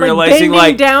not even realizing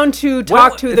like down to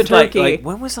talk to the turkey. Like,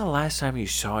 when was the last time you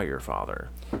saw your father?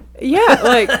 Yeah,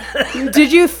 like,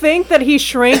 did you think that he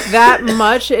shrank that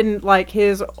much in, like,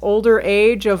 his older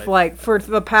age of, like, for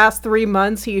the past 3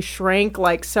 months, he shrank,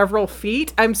 like, several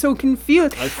feet? I'm so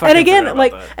confused. And again,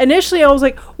 like, initially I was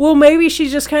like, well, maybe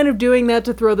she's just kind of doing that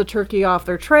to throw the turkey off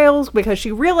their trails because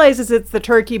she realizes it's the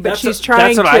turkey, but she's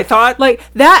trying to... That's what I thought? Like,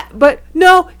 that, but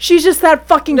no, she's just that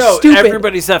fucking stupid. No,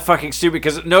 everybody's that fucking stupid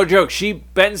because, no joke, she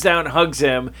bends down, hugs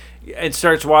him, and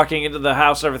starts walking into the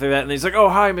house and everything and he's like, oh,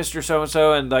 hi, Mr.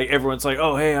 So-and-so, and like everyone's like,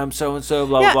 oh, hey, I'm so-and-so,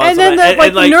 blah, blah, blah. And then the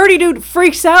nerdy dude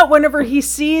freaks out whenever he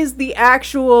sees the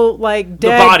actual, like,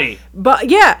 dead... The body.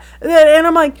 But, yeah, and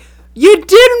I'm like, you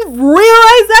didn't realize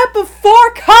that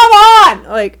before? Come on!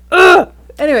 Like, ugh!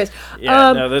 Anyways,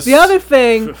 the other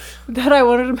thing that I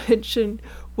wanted to mention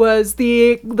was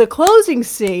the closing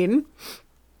scene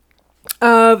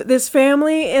of this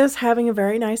family is having a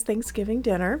very nice Thanksgiving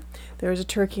dinner. There's a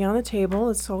turkey on the table.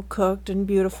 It's all cooked and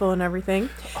beautiful and everything.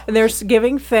 And they're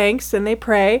giving thanks and they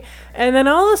pray. And then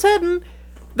all of a sudden,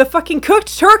 the fucking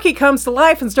cooked turkey comes to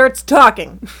life and starts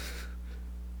talking.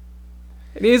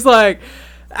 And he's like,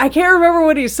 I can't remember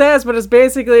what he says, but it's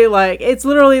basically like, it's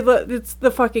literally, it's the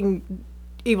fucking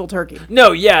evil turkey.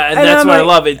 No, yeah, and that's what I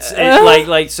love. It's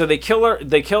like so they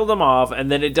kill them off, and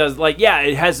then it does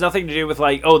it has nothing to do with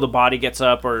like, oh, the body gets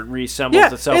up or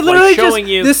reassembles itself. It literally like showing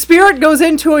you the spirit goes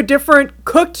into a different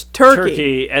cooked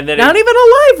turkey, and then not even a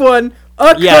live one.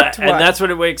 Cooked one. And that's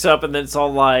when it wakes up, and then it's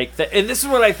all like, and this is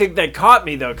what I think that caught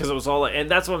me though, because it was all, and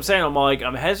that's what I'm saying. I'm like,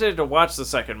 I'm hesitant to watch the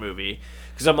second movie.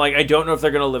 Because I'm like, I don't know if they're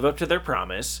going to live up to their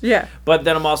promise. Yeah. But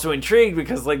then I'm also intrigued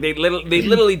because like they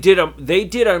literally did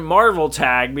a Marvel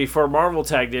tag before Marvel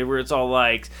tag did, where it's all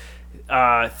like,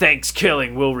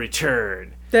 Thanksgiving will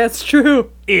return. That's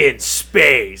true. In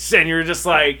space. And you're just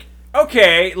like,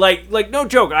 okay, like no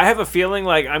joke. I have a feeling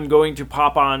like I'm going to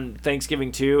pop on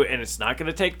Thanksgiving 2 and it's not going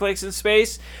to take place in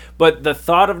space. But the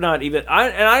thought of not even,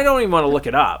 I don't even want to look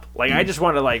it up. Like, I just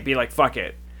want to like be like, fuck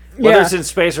it. Whether it's in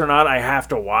space or not, I have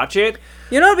to watch it.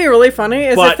 You know what would be really funny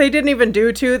is if they didn't even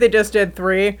do 2, they just did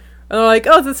 3. And they're like,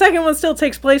 oh, the second one still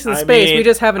takes place in space. We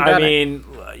just haven't done it.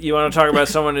 You want to talk about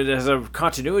someone that has a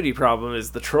continuity problem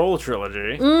is the Troll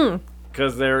trilogy.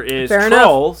 Because there is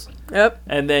Trolls. Yep.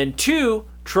 And then 2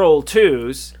 Troll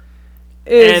 2s.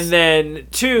 And then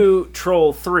 2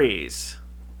 Troll 3s.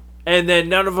 And then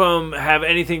none of them have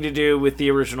anything to do with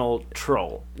the original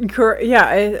Troll.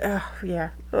 Yeah.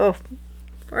 Oh.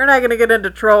 We're not going to get into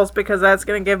Trolls because that's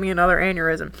going to give me another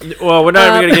aneurysm. Well, we're not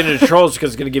even going to get into Trolls because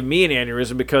it's going to give me an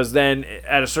aneurysm, because then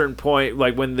at a certain point,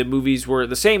 like when the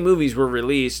same movies were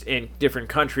released in different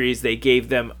countries, they gave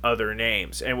them other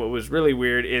names. And what was really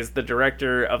weird is the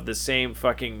director of the same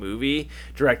fucking movie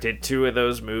directed 2 of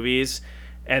those movies,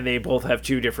 and they both have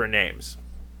 2 different names.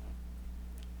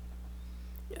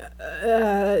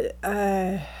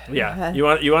 Yeah. You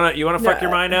want to fuck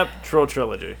your mind up? Troll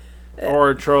trilogy.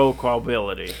 Or Troll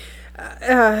Qualbility.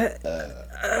 Okay,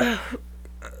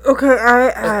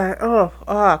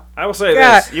 I will say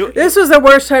this. This was the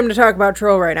worst time to talk about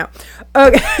Troll right now.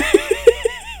 Okay.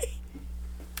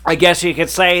 I guess you could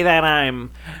say that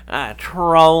I'm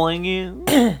trolling you.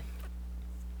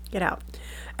 Get out.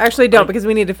 Actually, don't, because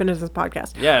we need to finish this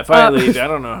podcast. Yeah, if I leave, I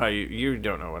don't know how you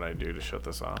don't know what I do to shut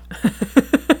this off.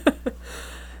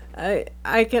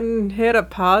 I can hit a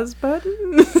pause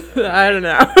button. I don't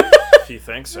know. If you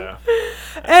think so.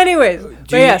 Anyways,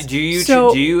 do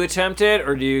you attempt it,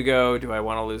 or do you go, do I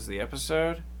want to lose the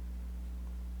episode?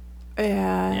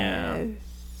 Yeah.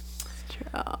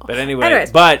 But anyway,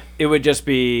 but it would just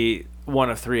be one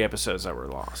of 3 episodes that were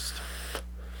lost.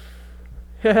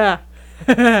 That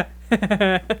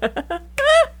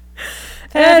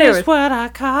is what I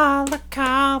call a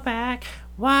callback.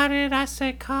 Why did I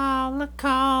say call a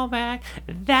callback?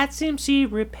 That seems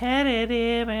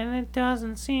repetitive, and it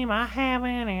doesn't seem I have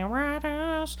any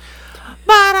writers.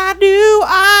 But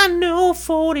I know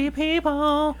 40 people.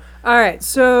 All right,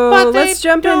 so let's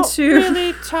jump into...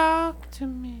 really talk to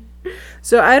me.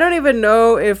 So I don't even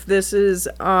know if this is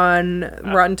on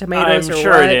Rotten Tomatoes or what. I'm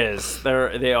sure it is.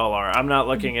 They all are. I'm not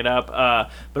looking it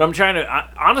up, but I'm trying to.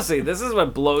 Honestly, this is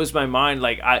what blows my mind.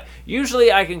 Like,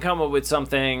 usually I can come up with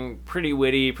something pretty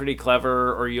witty, pretty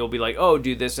clever, or you'll be like, "Oh,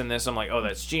 do this and this." I'm like, "Oh,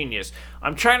 that's genius."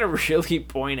 I'm trying to really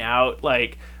point out,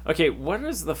 like, okay, what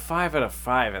is the 5 out of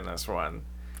 5 in this one?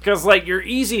 Because, like, your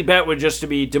easy bet would just to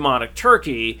be demonic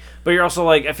turkey, but you're also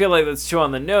like, I feel like that's too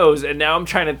on the nose, and now I'm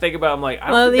trying to think about, I'm like,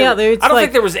 I don't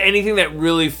think there was anything that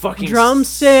really fucking...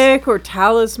 Drumstick, or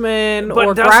talisman,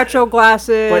 or Groucho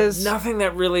glasses. But nothing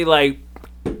that really, like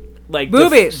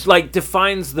boobies.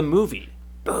 Defines the movie.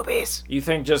 Boobies. You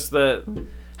think just the...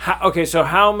 okay, so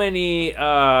how many,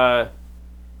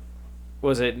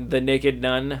 was it The Naked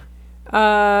Nun?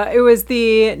 It was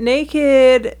The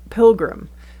Naked Pilgrim.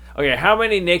 Okay, how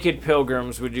many Naked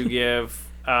Pilgrims would you give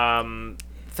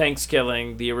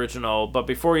Thanksgiving, the original? But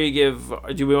before you give,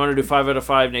 do we want to do 5 out of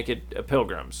 5 Naked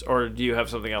Pilgrims? Or do you have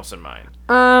something else in mind?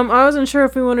 I wasn't sure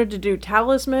if we wanted to do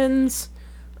talismans.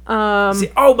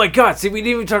 Oh my god, see, we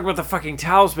didn't even talk about the fucking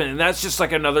talisman, and that's just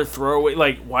like another throwaway.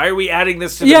 Like, why are we adding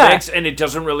this to the mix, and it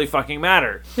doesn't really fucking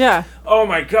matter? Yeah. Oh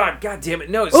my god damn it,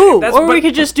 no. We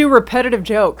could just do repetitive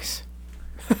jokes.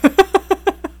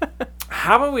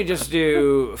 How about we just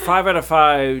do 5 out of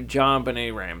 5 John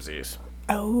Benet Ramsey's?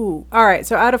 Oh, all right.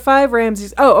 So out of 5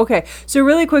 Ramsey's. Oh, okay. So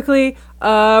really quickly,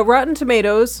 Rotten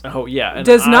Tomatoes. Oh yeah,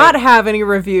 does not have any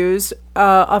reviews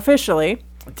officially.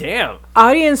 Damn.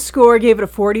 Audience score gave it a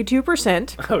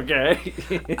 42%. Okay.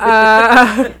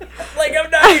 I'm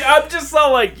just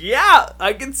so like, yeah,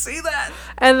 I can see that.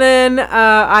 And then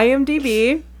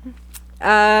IMDb,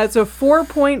 it's a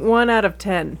 4.1 out of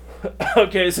 10.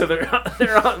 Okay, so they're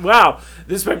on. Wow,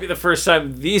 this might be the first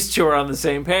time these two are on the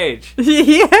same page.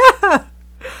 Yeah.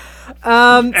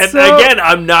 Again,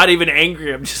 I'm not even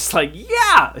angry. I'm just like,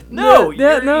 yeah, no,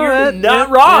 you're not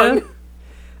wrong. Yeah.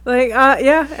 Like,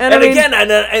 yeah,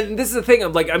 and this is the thing.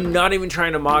 I'm not even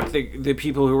trying to mock the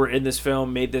people who were in this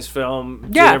film, made this film,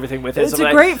 did everything with it. It's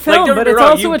a great film, but it's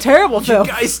also a terrible film.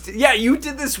 You guys, yeah, you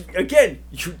did this again.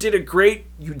 You did a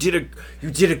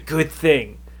good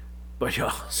thing. But you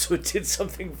also did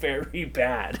something very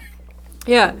bad.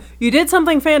 Yeah, you did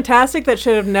something fantastic that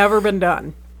should have never been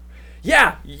done.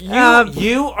 Yeah,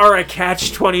 you are a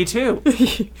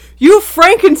catch-22. You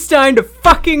Frankensteined a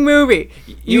fucking movie.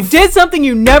 You did something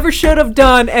you never should have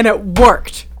done, and it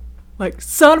worked. Like,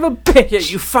 son of a bitch. Yeah,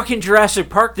 you fucking Jurassic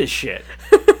Park this shit.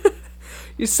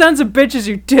 You sons of bitches,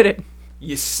 you did it.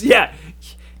 You did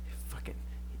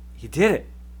it.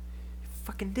 You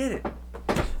fucking did it.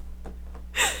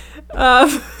 But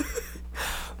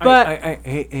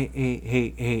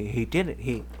he did it.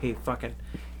 He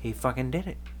fucking did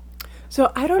it. So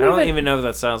I don't even know if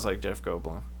that sounds like Jeff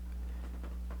Goldblum.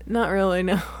 Not really,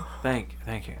 no. Thank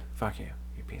you. Fuck you,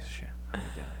 you piece of shit.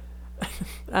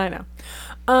 I know.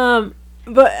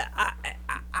 But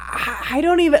I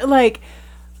don't even like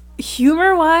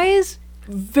humor-wise,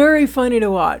 very funny to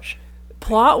watch.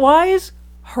 Plot-wise,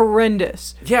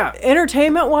 horrendous. Yeah.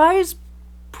 Entertainment-wise,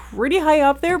 pretty high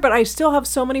up there, but I still have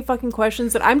so many fucking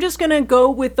questions that I'm just gonna go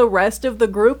with the rest of the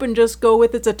group and just go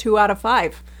with it's a 2 out of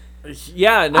 5.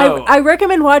 Yeah, no. I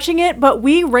recommend watching it, but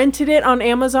we rented it on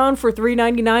Amazon for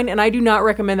 $3.99, and I do not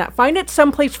recommend that. Find it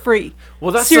someplace free.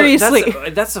 Well, seriously.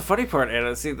 That's the funny part,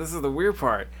 Anna. See, this is the weird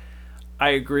part. I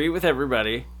agree with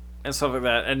everybody and stuff like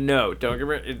that. And no, don't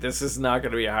get me. This is not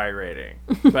going to be a high rating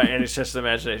by any stretch of the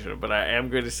imagination. But I am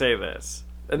going to say this,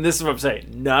 and this is what I'm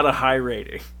saying: not a high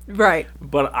rating. Right.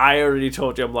 But I already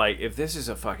told you, I'm like, if this is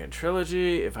a fucking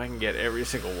trilogy, if I can get every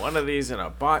single one of these in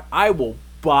a box, I will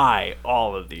buy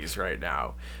all of these right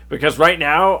now, because right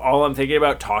now all I'm thinking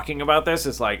about talking about this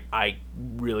is like, I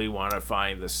really want to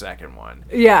find the second one.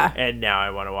 Yeah. And now I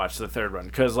want to watch the third one,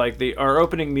 because like our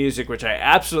opening music, which I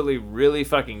absolutely really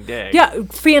fucking dig, yeah,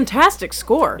 fantastic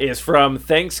score, is from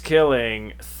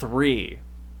Thanksgiving 3.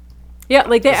 Yeah,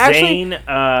 like they actually Zane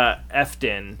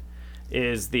Efton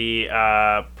is the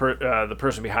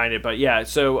person behind it. But yeah,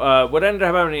 so what ended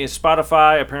up happening is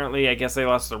Spotify, apparently, I guess they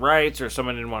lost the rights or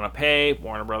someone didn't want to pay,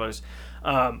 Warner Brothers.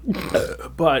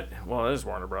 But, well, it is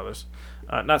Warner Brothers.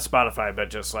 Not Spotify, but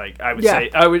just like, I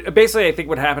think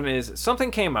what happened is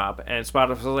something came up and Spotify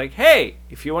was like, hey,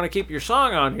 if you want to keep your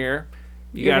song on here,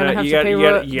 you gotta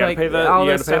pay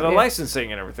the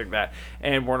licensing and everything like that.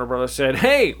 And Warner Brothers said,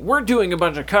 "Hey, we're doing a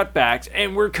bunch of cutbacks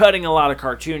and we're cutting a lot of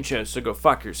cartoon shows, so go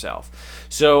fuck yourself."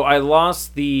 So I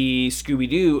lost the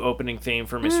Scooby-Doo opening theme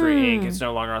for Mystery Inc. It's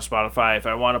no longer on Spotify. If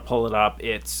I want to pull it up,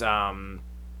 it's I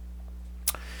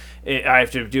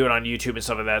have to do it on YouTube and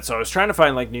stuff like that. So I was trying to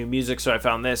find like new music, so I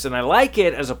found this, and I like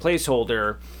it as a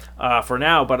placeholder for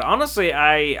now. But honestly,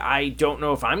 I don't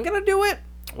know if I'm gonna do it.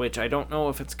 Which I don't know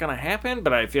if it's going to happen,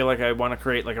 but I feel like I want to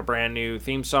create like a brand new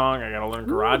theme song. I got to learn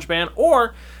GarageBand.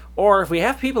 Or if we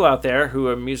have people out there who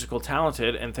are musical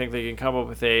talented and think they can come up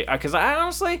with because I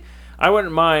honestly, I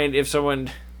wouldn't mind if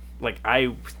someone, like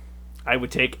I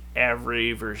would take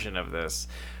every version of this,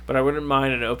 but I wouldn't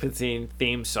mind an open scene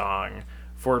theme song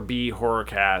for B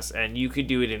Horrorcast, and you could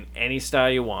do it in any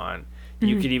style you want.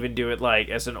 You could even do it like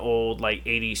as an old like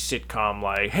 80s sitcom,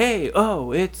 like, hey,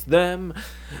 oh, it's them,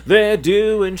 they're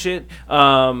doing shit. You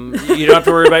don't have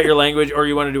to worry about your language, or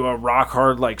you want to do a rock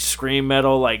hard like scream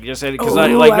metal, like just because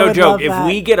no joke, if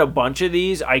we get a bunch of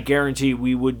these, I guarantee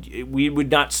we would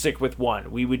not stick with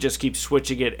one. We would just keep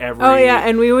switching it every. Oh yeah,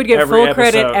 and we would get full episode.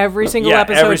 Credit every single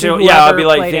episode. I'd be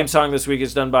like, theme song this week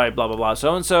is done by blah blah blah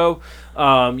so and so.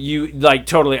 You like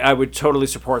totally, I would totally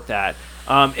support that.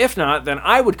 If not, then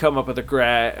I would come up with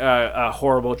a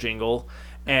horrible jingle,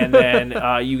 and then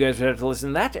you guys would have to listen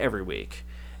to that every week.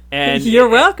 And you're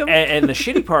welcome. And the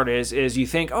shitty part is you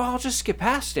think, oh, I'll just skip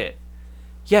past it.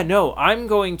 Yeah, no, I'm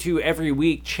going to every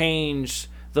week change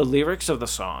the lyrics of the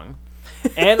song,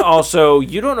 and also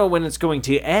you don't know when it's going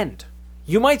to end.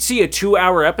 You might see a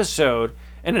 2-hour episode,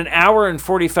 and an hour and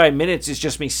 45 minutes is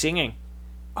just me singing.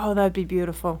 Oh, that'd be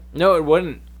beautiful. No, it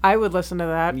wouldn't. I would listen to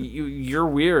that. You're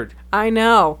weird. I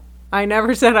know. I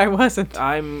never said I wasn't.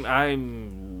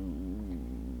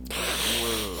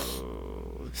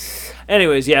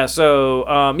 Anyways, yeah. So,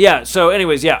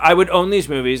 I would own these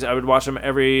movies. I would watch them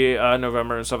every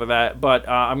November and stuff like that. But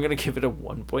I'm gonna give it a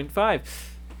 1.5.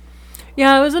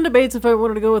 Yeah, I was in debates if I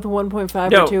wanted to go with a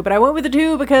 1.5 or 2, but I went with a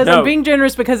 2 because I'm being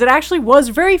generous, because it actually was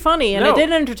very funny and it did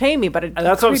entertain me. But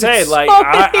that's what I'm saying. Like,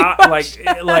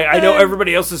 I know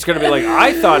everybody else is gonna be like,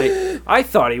 I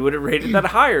thought he would have rated that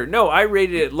higher. No, I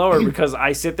rated it lower because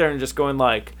I sit there and just going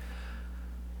like,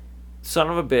 son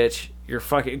of a bitch, you're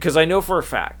fucking. Because I know for a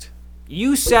fact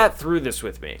you sat through this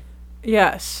with me.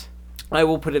 Yes. I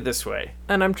will put it this way.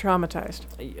 And I'm traumatized.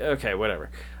 Okay, whatever.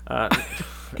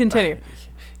 Continue.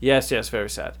 Yes, very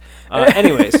sad.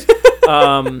 Anyways,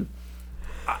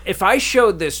 if I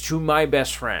showed this to my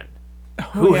best friend,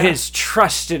 who has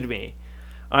trusted me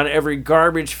on every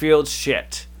garbage field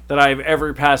shit that I've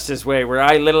ever passed his way, where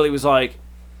I literally was like,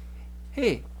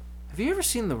 hey, have you ever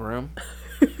seen The Room?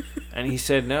 And he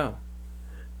said no.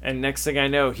 And next thing I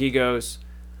know, he goes,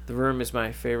 The Room is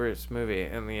my favorite movie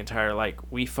in the entire, like,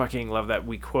 we fucking love that.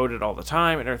 We quote it all the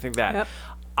time and everything that. Yep.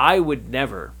 I would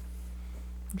never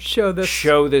show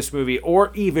this movie or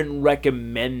even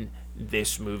recommend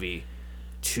this movie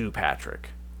to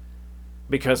Patrick,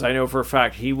 because I know for a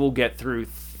fact he will get through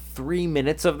 3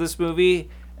 minutes of this movie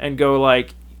and go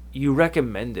like, you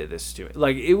recommended this to me.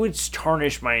 Like, it would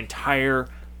tarnish my entire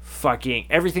fucking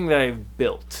everything that I've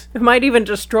built. It might even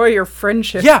destroy your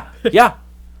friendship. Yeah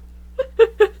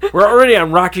We're already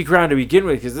on rocky ground to begin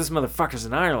with, because this motherfucker's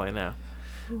in Ireland now.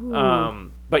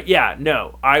 Ooh. But yeah,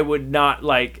 no, I would not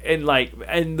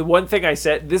and the one thing I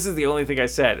said, this is the only thing I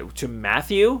said to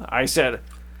Matthew, I said,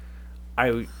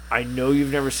 I know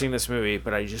you've never seen this movie,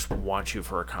 but I just want you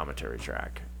for a commentary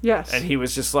track. Yes. And he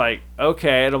was just like,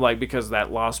 okay. And I'm like, because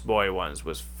that Lost Boy ones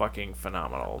was fucking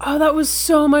phenomenal. Oh, that was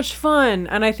so much fun.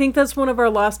 And I think that's one of our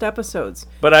last episodes.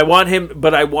 But I want him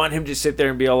to sit there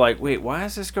and be all like, wait, why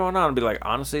is this going on? And be like,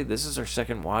 honestly, this is our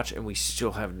second watch and we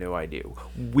still have no idea.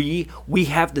 We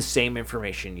have the same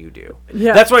information you do.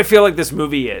 Yeah. That's what I feel like this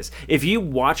movie is. If you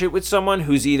watch it with someone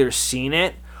who's either seen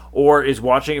it or is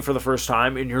watching it for the first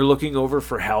time and you're looking over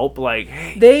for help, like,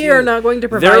 hey, they are not going to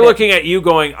provide They're looking at you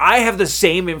going, I have the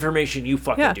same information you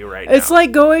fucking do right now. It's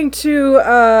like going to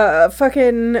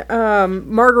fucking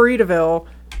Margaritaville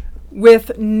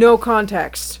with no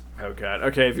context. Oh, God.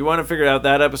 Okay, if you want to figure out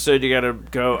that episode, you got to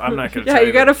go. I'm not going to tell you.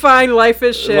 You got to find Life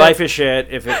is Shit. Life is Shit,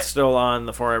 if it's still on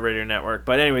the 4i Radio Network.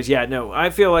 But anyways, yeah, no, I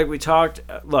feel like we talked.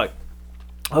 Look.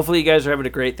 Hopefully you guys are having a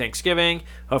great Thanksgiving.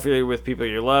 Hopefully you're with people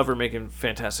you love, or making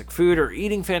fantastic food, or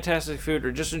eating fantastic food,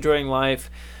 or just enjoying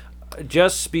life.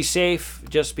 just be safe.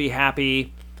 Just be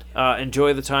happy.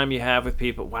 Enjoy the time you have with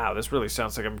people. Wow, this really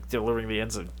sounds like I'm delivering the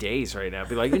ends of days right now.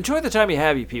 Be like, enjoy the time you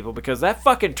have, you people, because that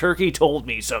fucking turkey told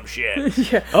me some shit.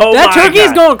 Yeah. Oh, that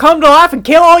turkey's going to come to life and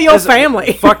kill all your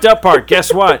family. Fucked up part.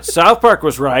 Guess what? South Park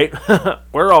was right.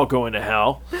 We're all going to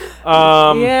hell.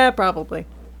 Yeah, probably.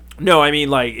 No, I mean,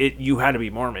 like, you had to be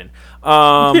Mormon.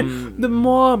 The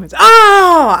Mormons.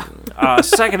 Ah!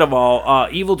 Second of all,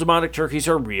 evil demonic turkeys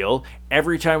are real.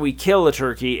 Every time we kill a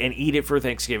turkey and eat it for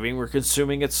Thanksgiving, we're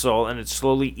consuming its soul, and it's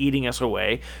slowly eating us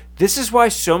away. This is why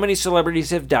so many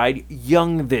celebrities have died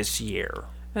young this year.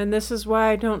 And this is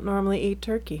why I don't normally eat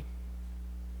turkey.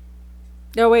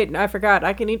 Oh, wait, I forgot.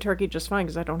 I can eat turkey just fine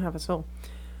because I don't have a soul.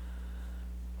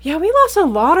 Yeah, we lost a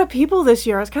lot of people this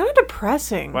year. It's kind of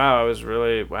depressing. Wow,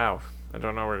 wow. I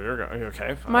don't know where you're going.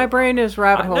 Okay. My brain is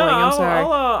rabbit holing. I'm sorry.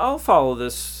 I'll follow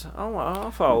this. I'll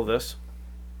follow this.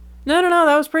 No.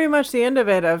 That was pretty much the end of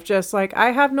it. Of just like,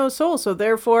 I have no soul, so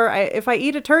therefore, if I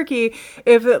eat a turkey,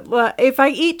 if I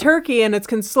eat turkey and it's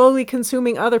slowly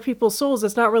consuming other people's souls,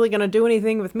 it's not really going to do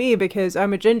anything with me because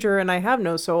I'm a ginger and I have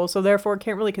no soul. So therefore, it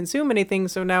can't really consume anything.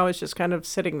 So now it's just kind of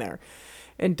sitting there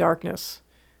in darkness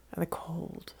and the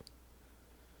cold,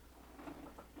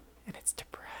 and it's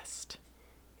depressed.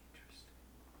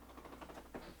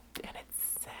 And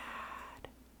it's sad.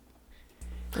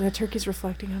 And the turkey's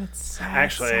reflecting on its sad.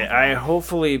 Actually,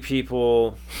 hopefully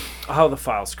people... Oh, the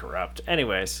file's corrupt.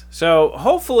 Anyways, so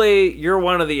hopefully you're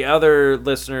one of the other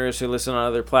listeners who listen on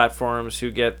other platforms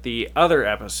who get the other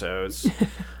episodes.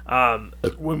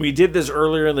 When we did this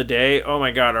earlier in the day, oh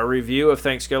my god, our review of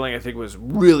Thanksgiving I think was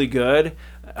really good.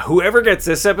 Whoever gets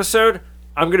this episode,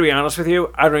 I'm going to be honest with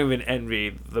you, I don't even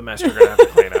envy the mess you're going to have to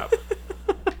clean up.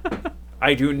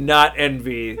 I do not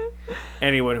envy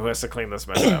anyone who has to clean this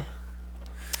mess up.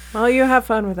 Well, you have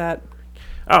fun with that.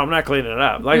 Oh, I'm not cleaning it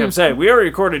up. Like I'm saying, we already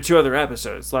recorded 2 other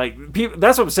episodes. Like, people,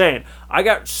 that's what I'm saying. I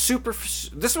got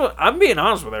I'm being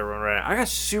honest with everyone right now. I got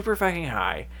super fucking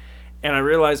high. And I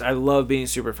realized I love being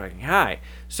super fucking high.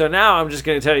 So now I'm just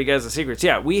going to tell you guys the secrets.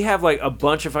 Yeah, we have like a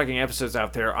bunch of fucking episodes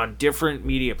out there on different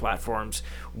media platforms.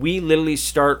 We literally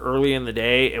start early in the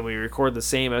day and we record the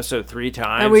same episode 3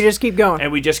 times. And we just keep going.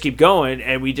 And we just keep going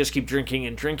and we just keep drinking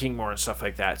and drinking more and stuff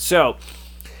like that. So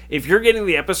if you're getting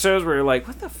the episodes where you're like,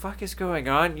 what the fuck is going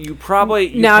on? You probably...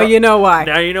 You know why.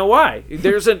 Now you know why.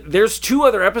 There's 2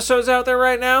 other episodes out there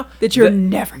right now that you're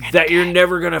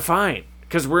never going to find.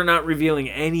 Because we're not revealing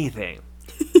anything.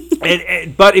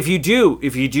 But if you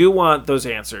do want those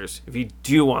answers, you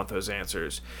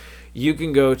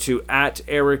can go to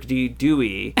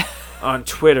 @EricDDewey on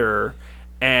Twitter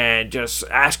and just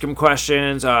ask him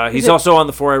questions. He's also on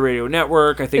the 4i Radio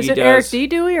Network. I think he does. Is it Eric D.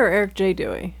 Dewey or Eric J.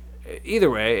 Dewey? Either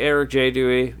way, Eric J.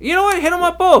 Dewey. You know what? Hit them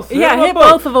up both. Hit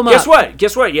both of them up.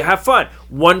 Guess what? You have fun.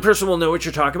 One person will know what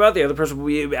you're talking about. The other person will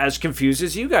be as confused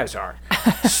as you guys are.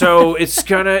 So it's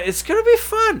gonna be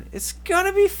fun. It's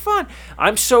gonna be fun.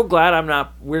 I'm so glad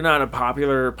we're not a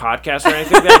popular podcast or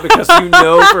anything like that, because you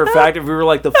know for a fact if we were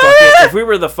like if we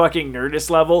were the fucking Nerdist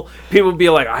level, people would be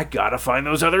like, I gotta find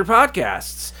those other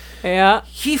podcasts. Yeah.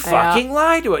 He fucking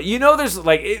lied to it. You know, there's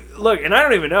look, and I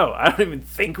don't even know. I don't even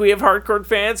think we have hardcore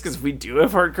fans, because if we do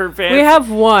have hardcore fans, we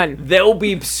have one. They'll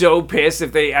be so pissed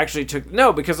if they actually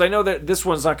because I know that this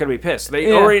one's not going to be pissed.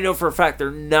 They already know for a fact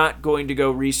they're not going to go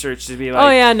research to be like, oh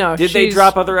yeah, no. Did they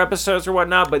drop other episodes or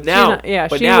whatnot? But now,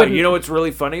 you know what's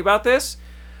really funny about this?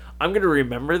 I'm going to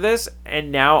remember this,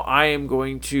 and now I am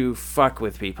going to fuck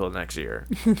with people next year.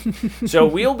 So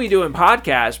we'll be doing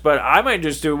podcasts, but I might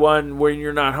just do one when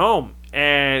you're not home,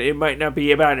 and it might not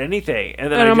be about anything.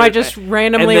 And then I might just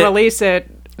randomly release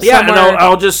it. Yeah, and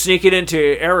I'll just sneak it into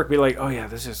Eric, be like, oh yeah,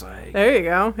 this is like... There you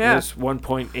go, yeah. This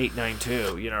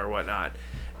 1.892, or whatnot.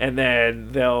 And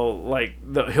then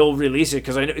he'll release it,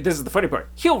 because I know this is the funny part.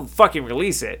 He'll fucking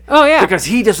release it. Oh yeah, because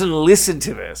he doesn't listen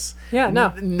to this. Yeah,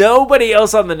 no. Nobody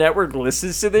else on the network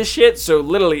listens to this shit. So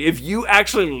literally, if you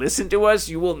actually listen to us,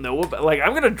 you will know about. Like,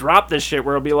 I'm gonna drop this shit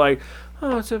where I'll be like,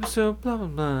 oh, it's episode blah blah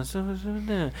blah,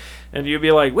 and you'll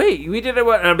be like, wait, we did it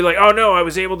what? And I'll be like, oh no, I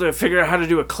was able to figure out how to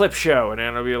do a clip show. And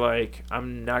then I'll be like,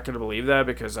 I'm not gonna believe that,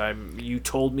 because you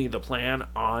told me the plan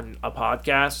on a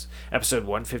podcast, episode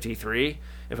 153.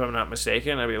 If I'm not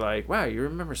mistaken, I'd be like, wow, you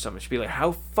remember so much. Be like,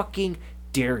 how fucking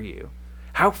dare you?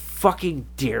 How fucking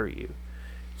dare you?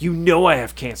 You know I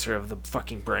have cancer of the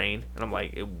fucking brain. And I'm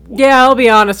like... Yeah, I'll be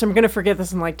honest. I'm going to forget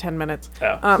this in like 10 minutes.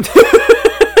 Oh. I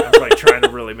was like trying to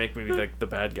really make me like the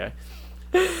bad guy.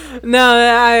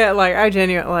 No, I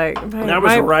genuinely That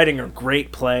was writing a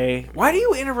great play. Why do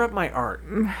you interrupt my art?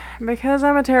 Because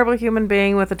I'm a terrible human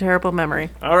being with a terrible memory.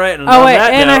 All right. And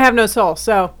I have no soul,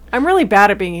 so I'm really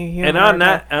bad at being a human.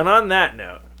 And on that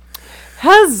note,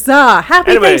 huzzah!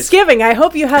 Happy Thanksgiving! I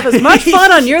hope you have as much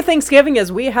fun on your Thanksgiving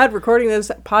as we had recording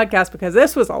this podcast, because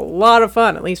this was a lot of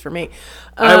fun, at least for me.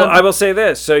 I will say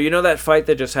this. So you know that fight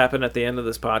that just happened at the end of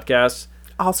this podcast?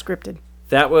 All scripted.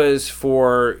 That was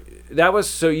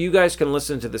so you guys can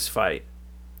listen to this fight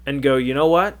and go, you know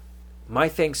what? My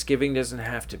Thanksgiving doesn't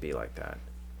have to be like that.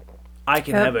 I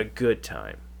can have a good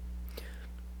time.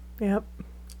 Yep.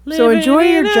 So enjoy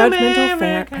your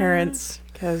judgmental parents,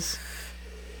 because...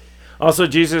 Also,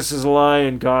 Jesus is a lie,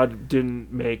 and God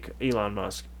didn't make Elon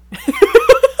Musk.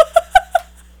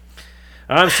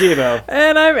 I'm Steve-O.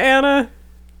 And I'm Anna.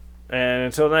 And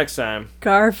until next time.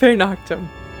 Carpe Noctem.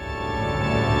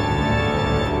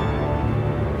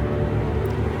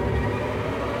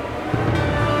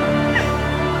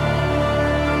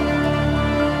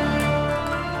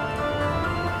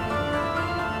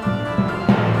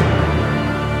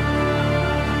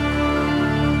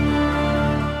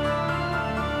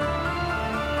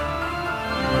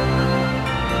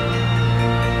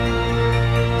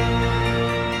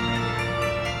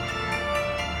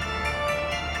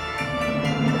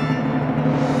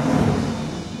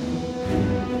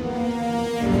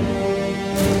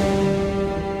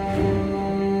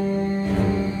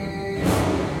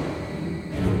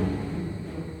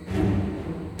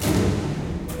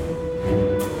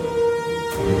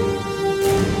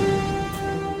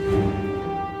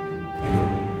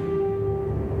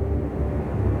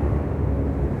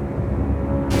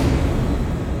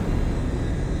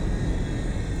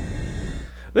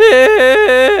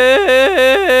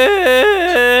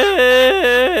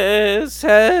 This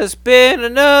has been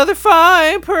another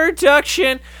fine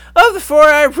production of the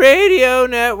 4-Eye Radio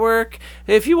Network.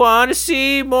 If you want to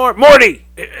see more... Morty!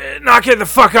 Knock it the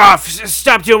fuck off.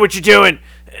 Stop doing what you're doing.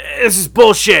 This is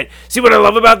bullshit. See, what I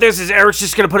love about this is Eric's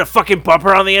just going to put a fucking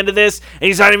bumper on the end of this, and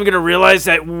he's not even going to realize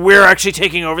that we're actually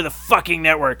taking over the fucking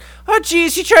network. Oh,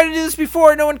 jeez, you tried to do this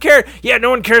before, no one cared. Yeah, no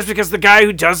one cares because the guy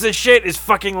who does this shit is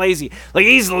fucking lazy. Like,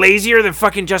 he's lazier than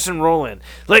fucking Justin Roiland.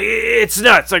 Like, it's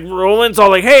nuts. Like, Roland's all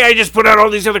like, hey, I just put out all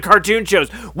these other cartoon shows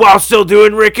while still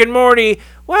doing Rick and Morty.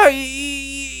 Wow,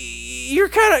 you're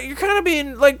kind of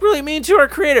being, like, really mean to our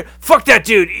creator. Fuck that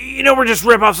dude. You know, we're just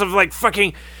ripoffs of, like,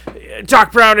 fucking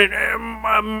Doc Brown and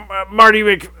Marty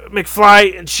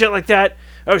McFly and shit like that.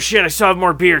 Oh shit, I still have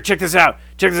more beer. Check this out.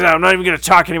 I'm not even going to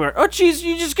talk anymore. Oh jeez,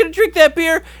 you just going to drink that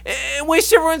beer and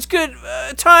waste everyone's good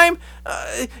time?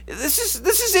 This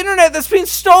is internet that's being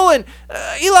stolen.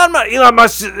 Elon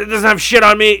Musk doesn't have shit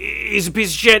on me. He's a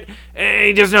piece of shit, and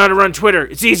he doesn't know how to run Twitter.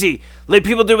 It's easy. Let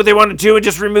people do what they want to do and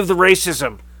just remove the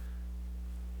racism.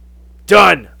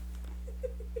 Done.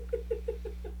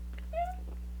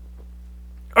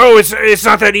 Oh, it's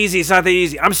not that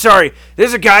easy. I'm sorry.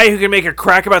 There's a guy who can make a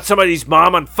crack about somebody's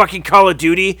mom on fucking Call of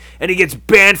Duty, and he gets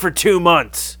banned for 2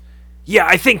 months. Yeah,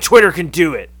 I think Twitter can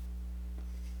do it.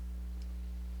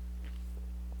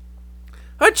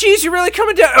 Oh, jeez, you're really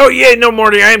coming down? Oh, yeah, no,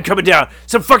 Morty, I am coming down.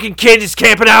 Some fucking kid is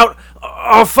camping out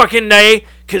all fucking day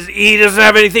because he doesn't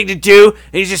have anything to do,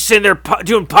 and he's just sitting there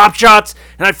doing pop shots,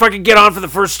 and I fucking get on for the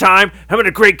first time, having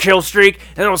a great kill streak,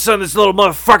 and then all of a sudden this little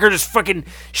motherfucker just fucking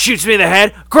shoots me in the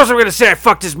head. Of course I'm going to say I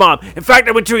fucked his mom. In fact,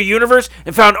 I went to a universe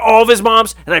and found all of his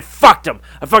moms, and I fucked him.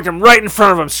 I fucked him right in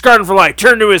front of him, scarred him for life,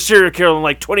 turned into a serial killer in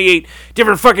like 28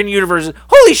 different fucking universes.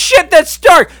 Holy shit, that's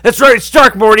dark! That's right, it's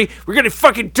dark, Morty. We're getting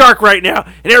fucking dark right now,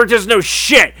 and Eric doesn't know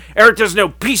shit. Eric doesn't know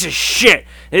piece of shit.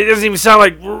 It doesn't even sound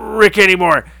like Rick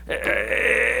anymore.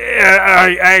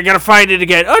 I gotta find it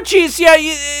again. Oh, jeez, yeah,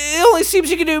 it only seems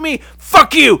you can do me.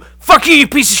 Fuck you, you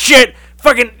piece of shit.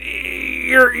 Fucking,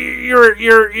 you're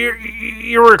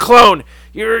a clone.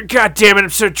 God damn it, I'm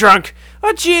so drunk.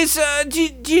 Oh, jeez,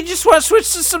 do you just want to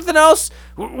switch to something else?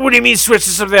 What do you mean switch to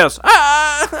something else?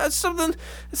 Something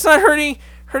that's not hurting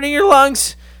your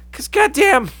lungs. Cause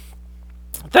goddamn,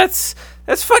 that's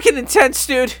fucking intense,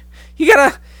 dude. You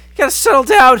gotta settle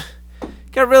down.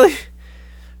 Gotta really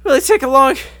take a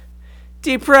long,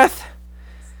 deep breath.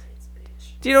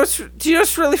 Do you know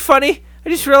what's really funny? I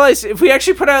just realized if we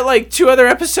actually put out like 2 other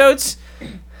episodes,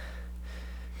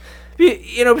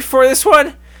 before this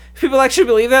one, if people actually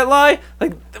believe that lie,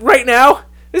 like right now,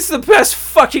 this is the best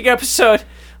fucking episode.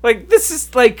 Like this is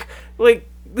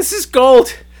this is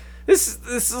gold. This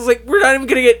is like we're not even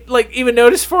gonna get like even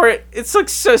noticed for it. It's like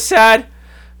so sad.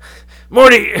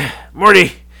 Morty,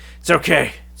 it's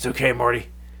okay, Morty.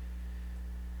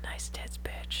 Nice tits,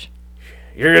 bitch.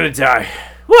 You're gonna die.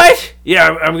 What?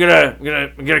 Yeah, I'm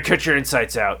gonna cut your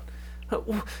insides out.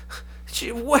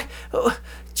 Gee, what?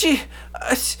 Gee.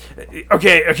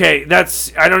 Okay.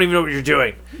 That's. I don't even know what you're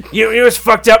doing. You know what's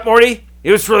fucked up, Morty?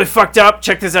 It was really fucked up.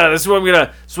 Check this out. This is how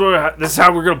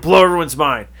we're gonna blow everyone's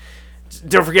mind.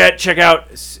 Don't forget, check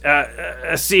out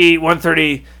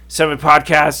C137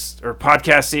 podcast or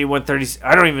podcast C130.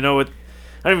 I don't even know what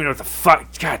the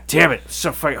fuck. God damn it!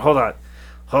 So fucking. Hold on.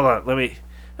 Let me.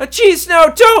 Oh, jeez,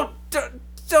 no!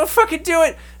 Don't fucking do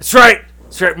it. That's right,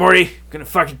 Morty. I'm gonna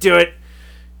fucking do it.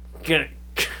 Gonna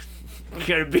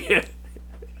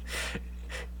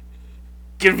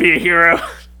be a hero.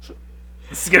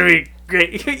 It's gonna be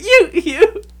great.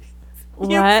 You.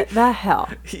 What the hell?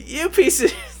 You piece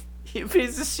of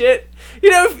shit.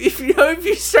 If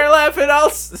you start laughing, I'll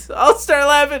start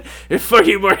laughing. And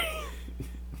fucking Morty.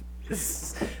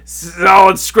 This is all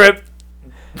in script.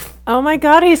 Oh my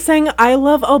god, he's saying I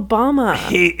love Obama.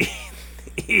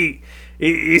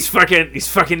 He's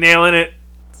fucking nailing it.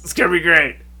 It's gonna be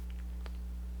great.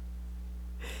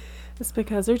 It's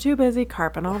because they're too busy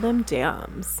carping all them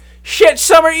dams. Shit,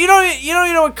 Summer, you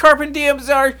know what carping dams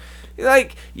are?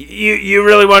 Like, you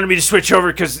really wanted me to switch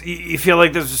over because you feel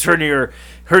like this was hurting your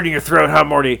throat, huh,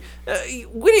 Morty?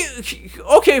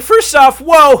 Okay, first off,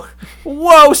 whoa,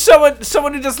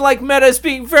 someone who doesn't like meta is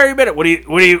being very meta. What are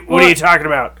you talking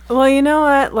about? Well, you know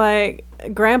what? Like,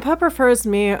 Grandpa prefers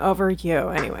me over you,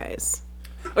 anyways.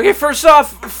 Okay, first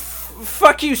off,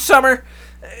 fuck you, Summer.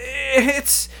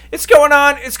 It's going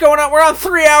on. We're on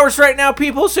 3 hours right now,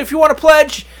 people. So if you want to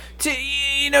pledge to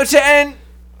end,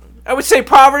 I would say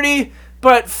poverty,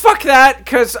 but fuck that,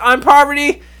 because I'm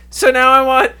poverty. So now I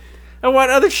want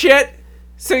other shit.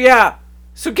 So yeah.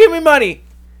 So give me money.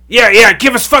 Yeah,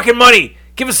 give us fucking money.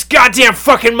 Give us goddamn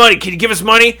fucking money. Can you give us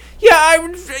money?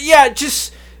 Yeah,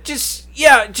 just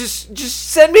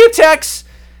send me a text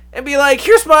and be like,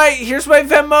 here's my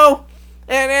Venmo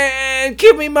and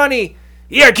give me money.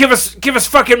 Yeah, give us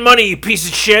fucking money, you piece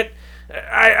of shit.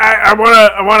 I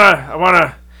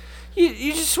wanna.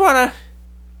 You just wanna.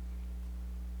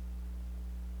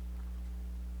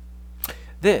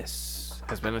 This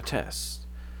has been a test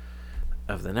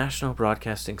of the National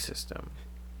Broadcasting System.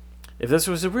 If this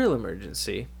was a real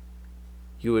emergency,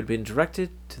 you would have been directed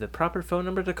to the proper phone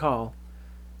number to call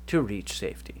to reach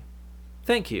safety.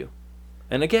 Thank you.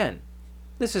 And again,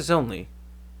 this has only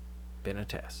been a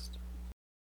test.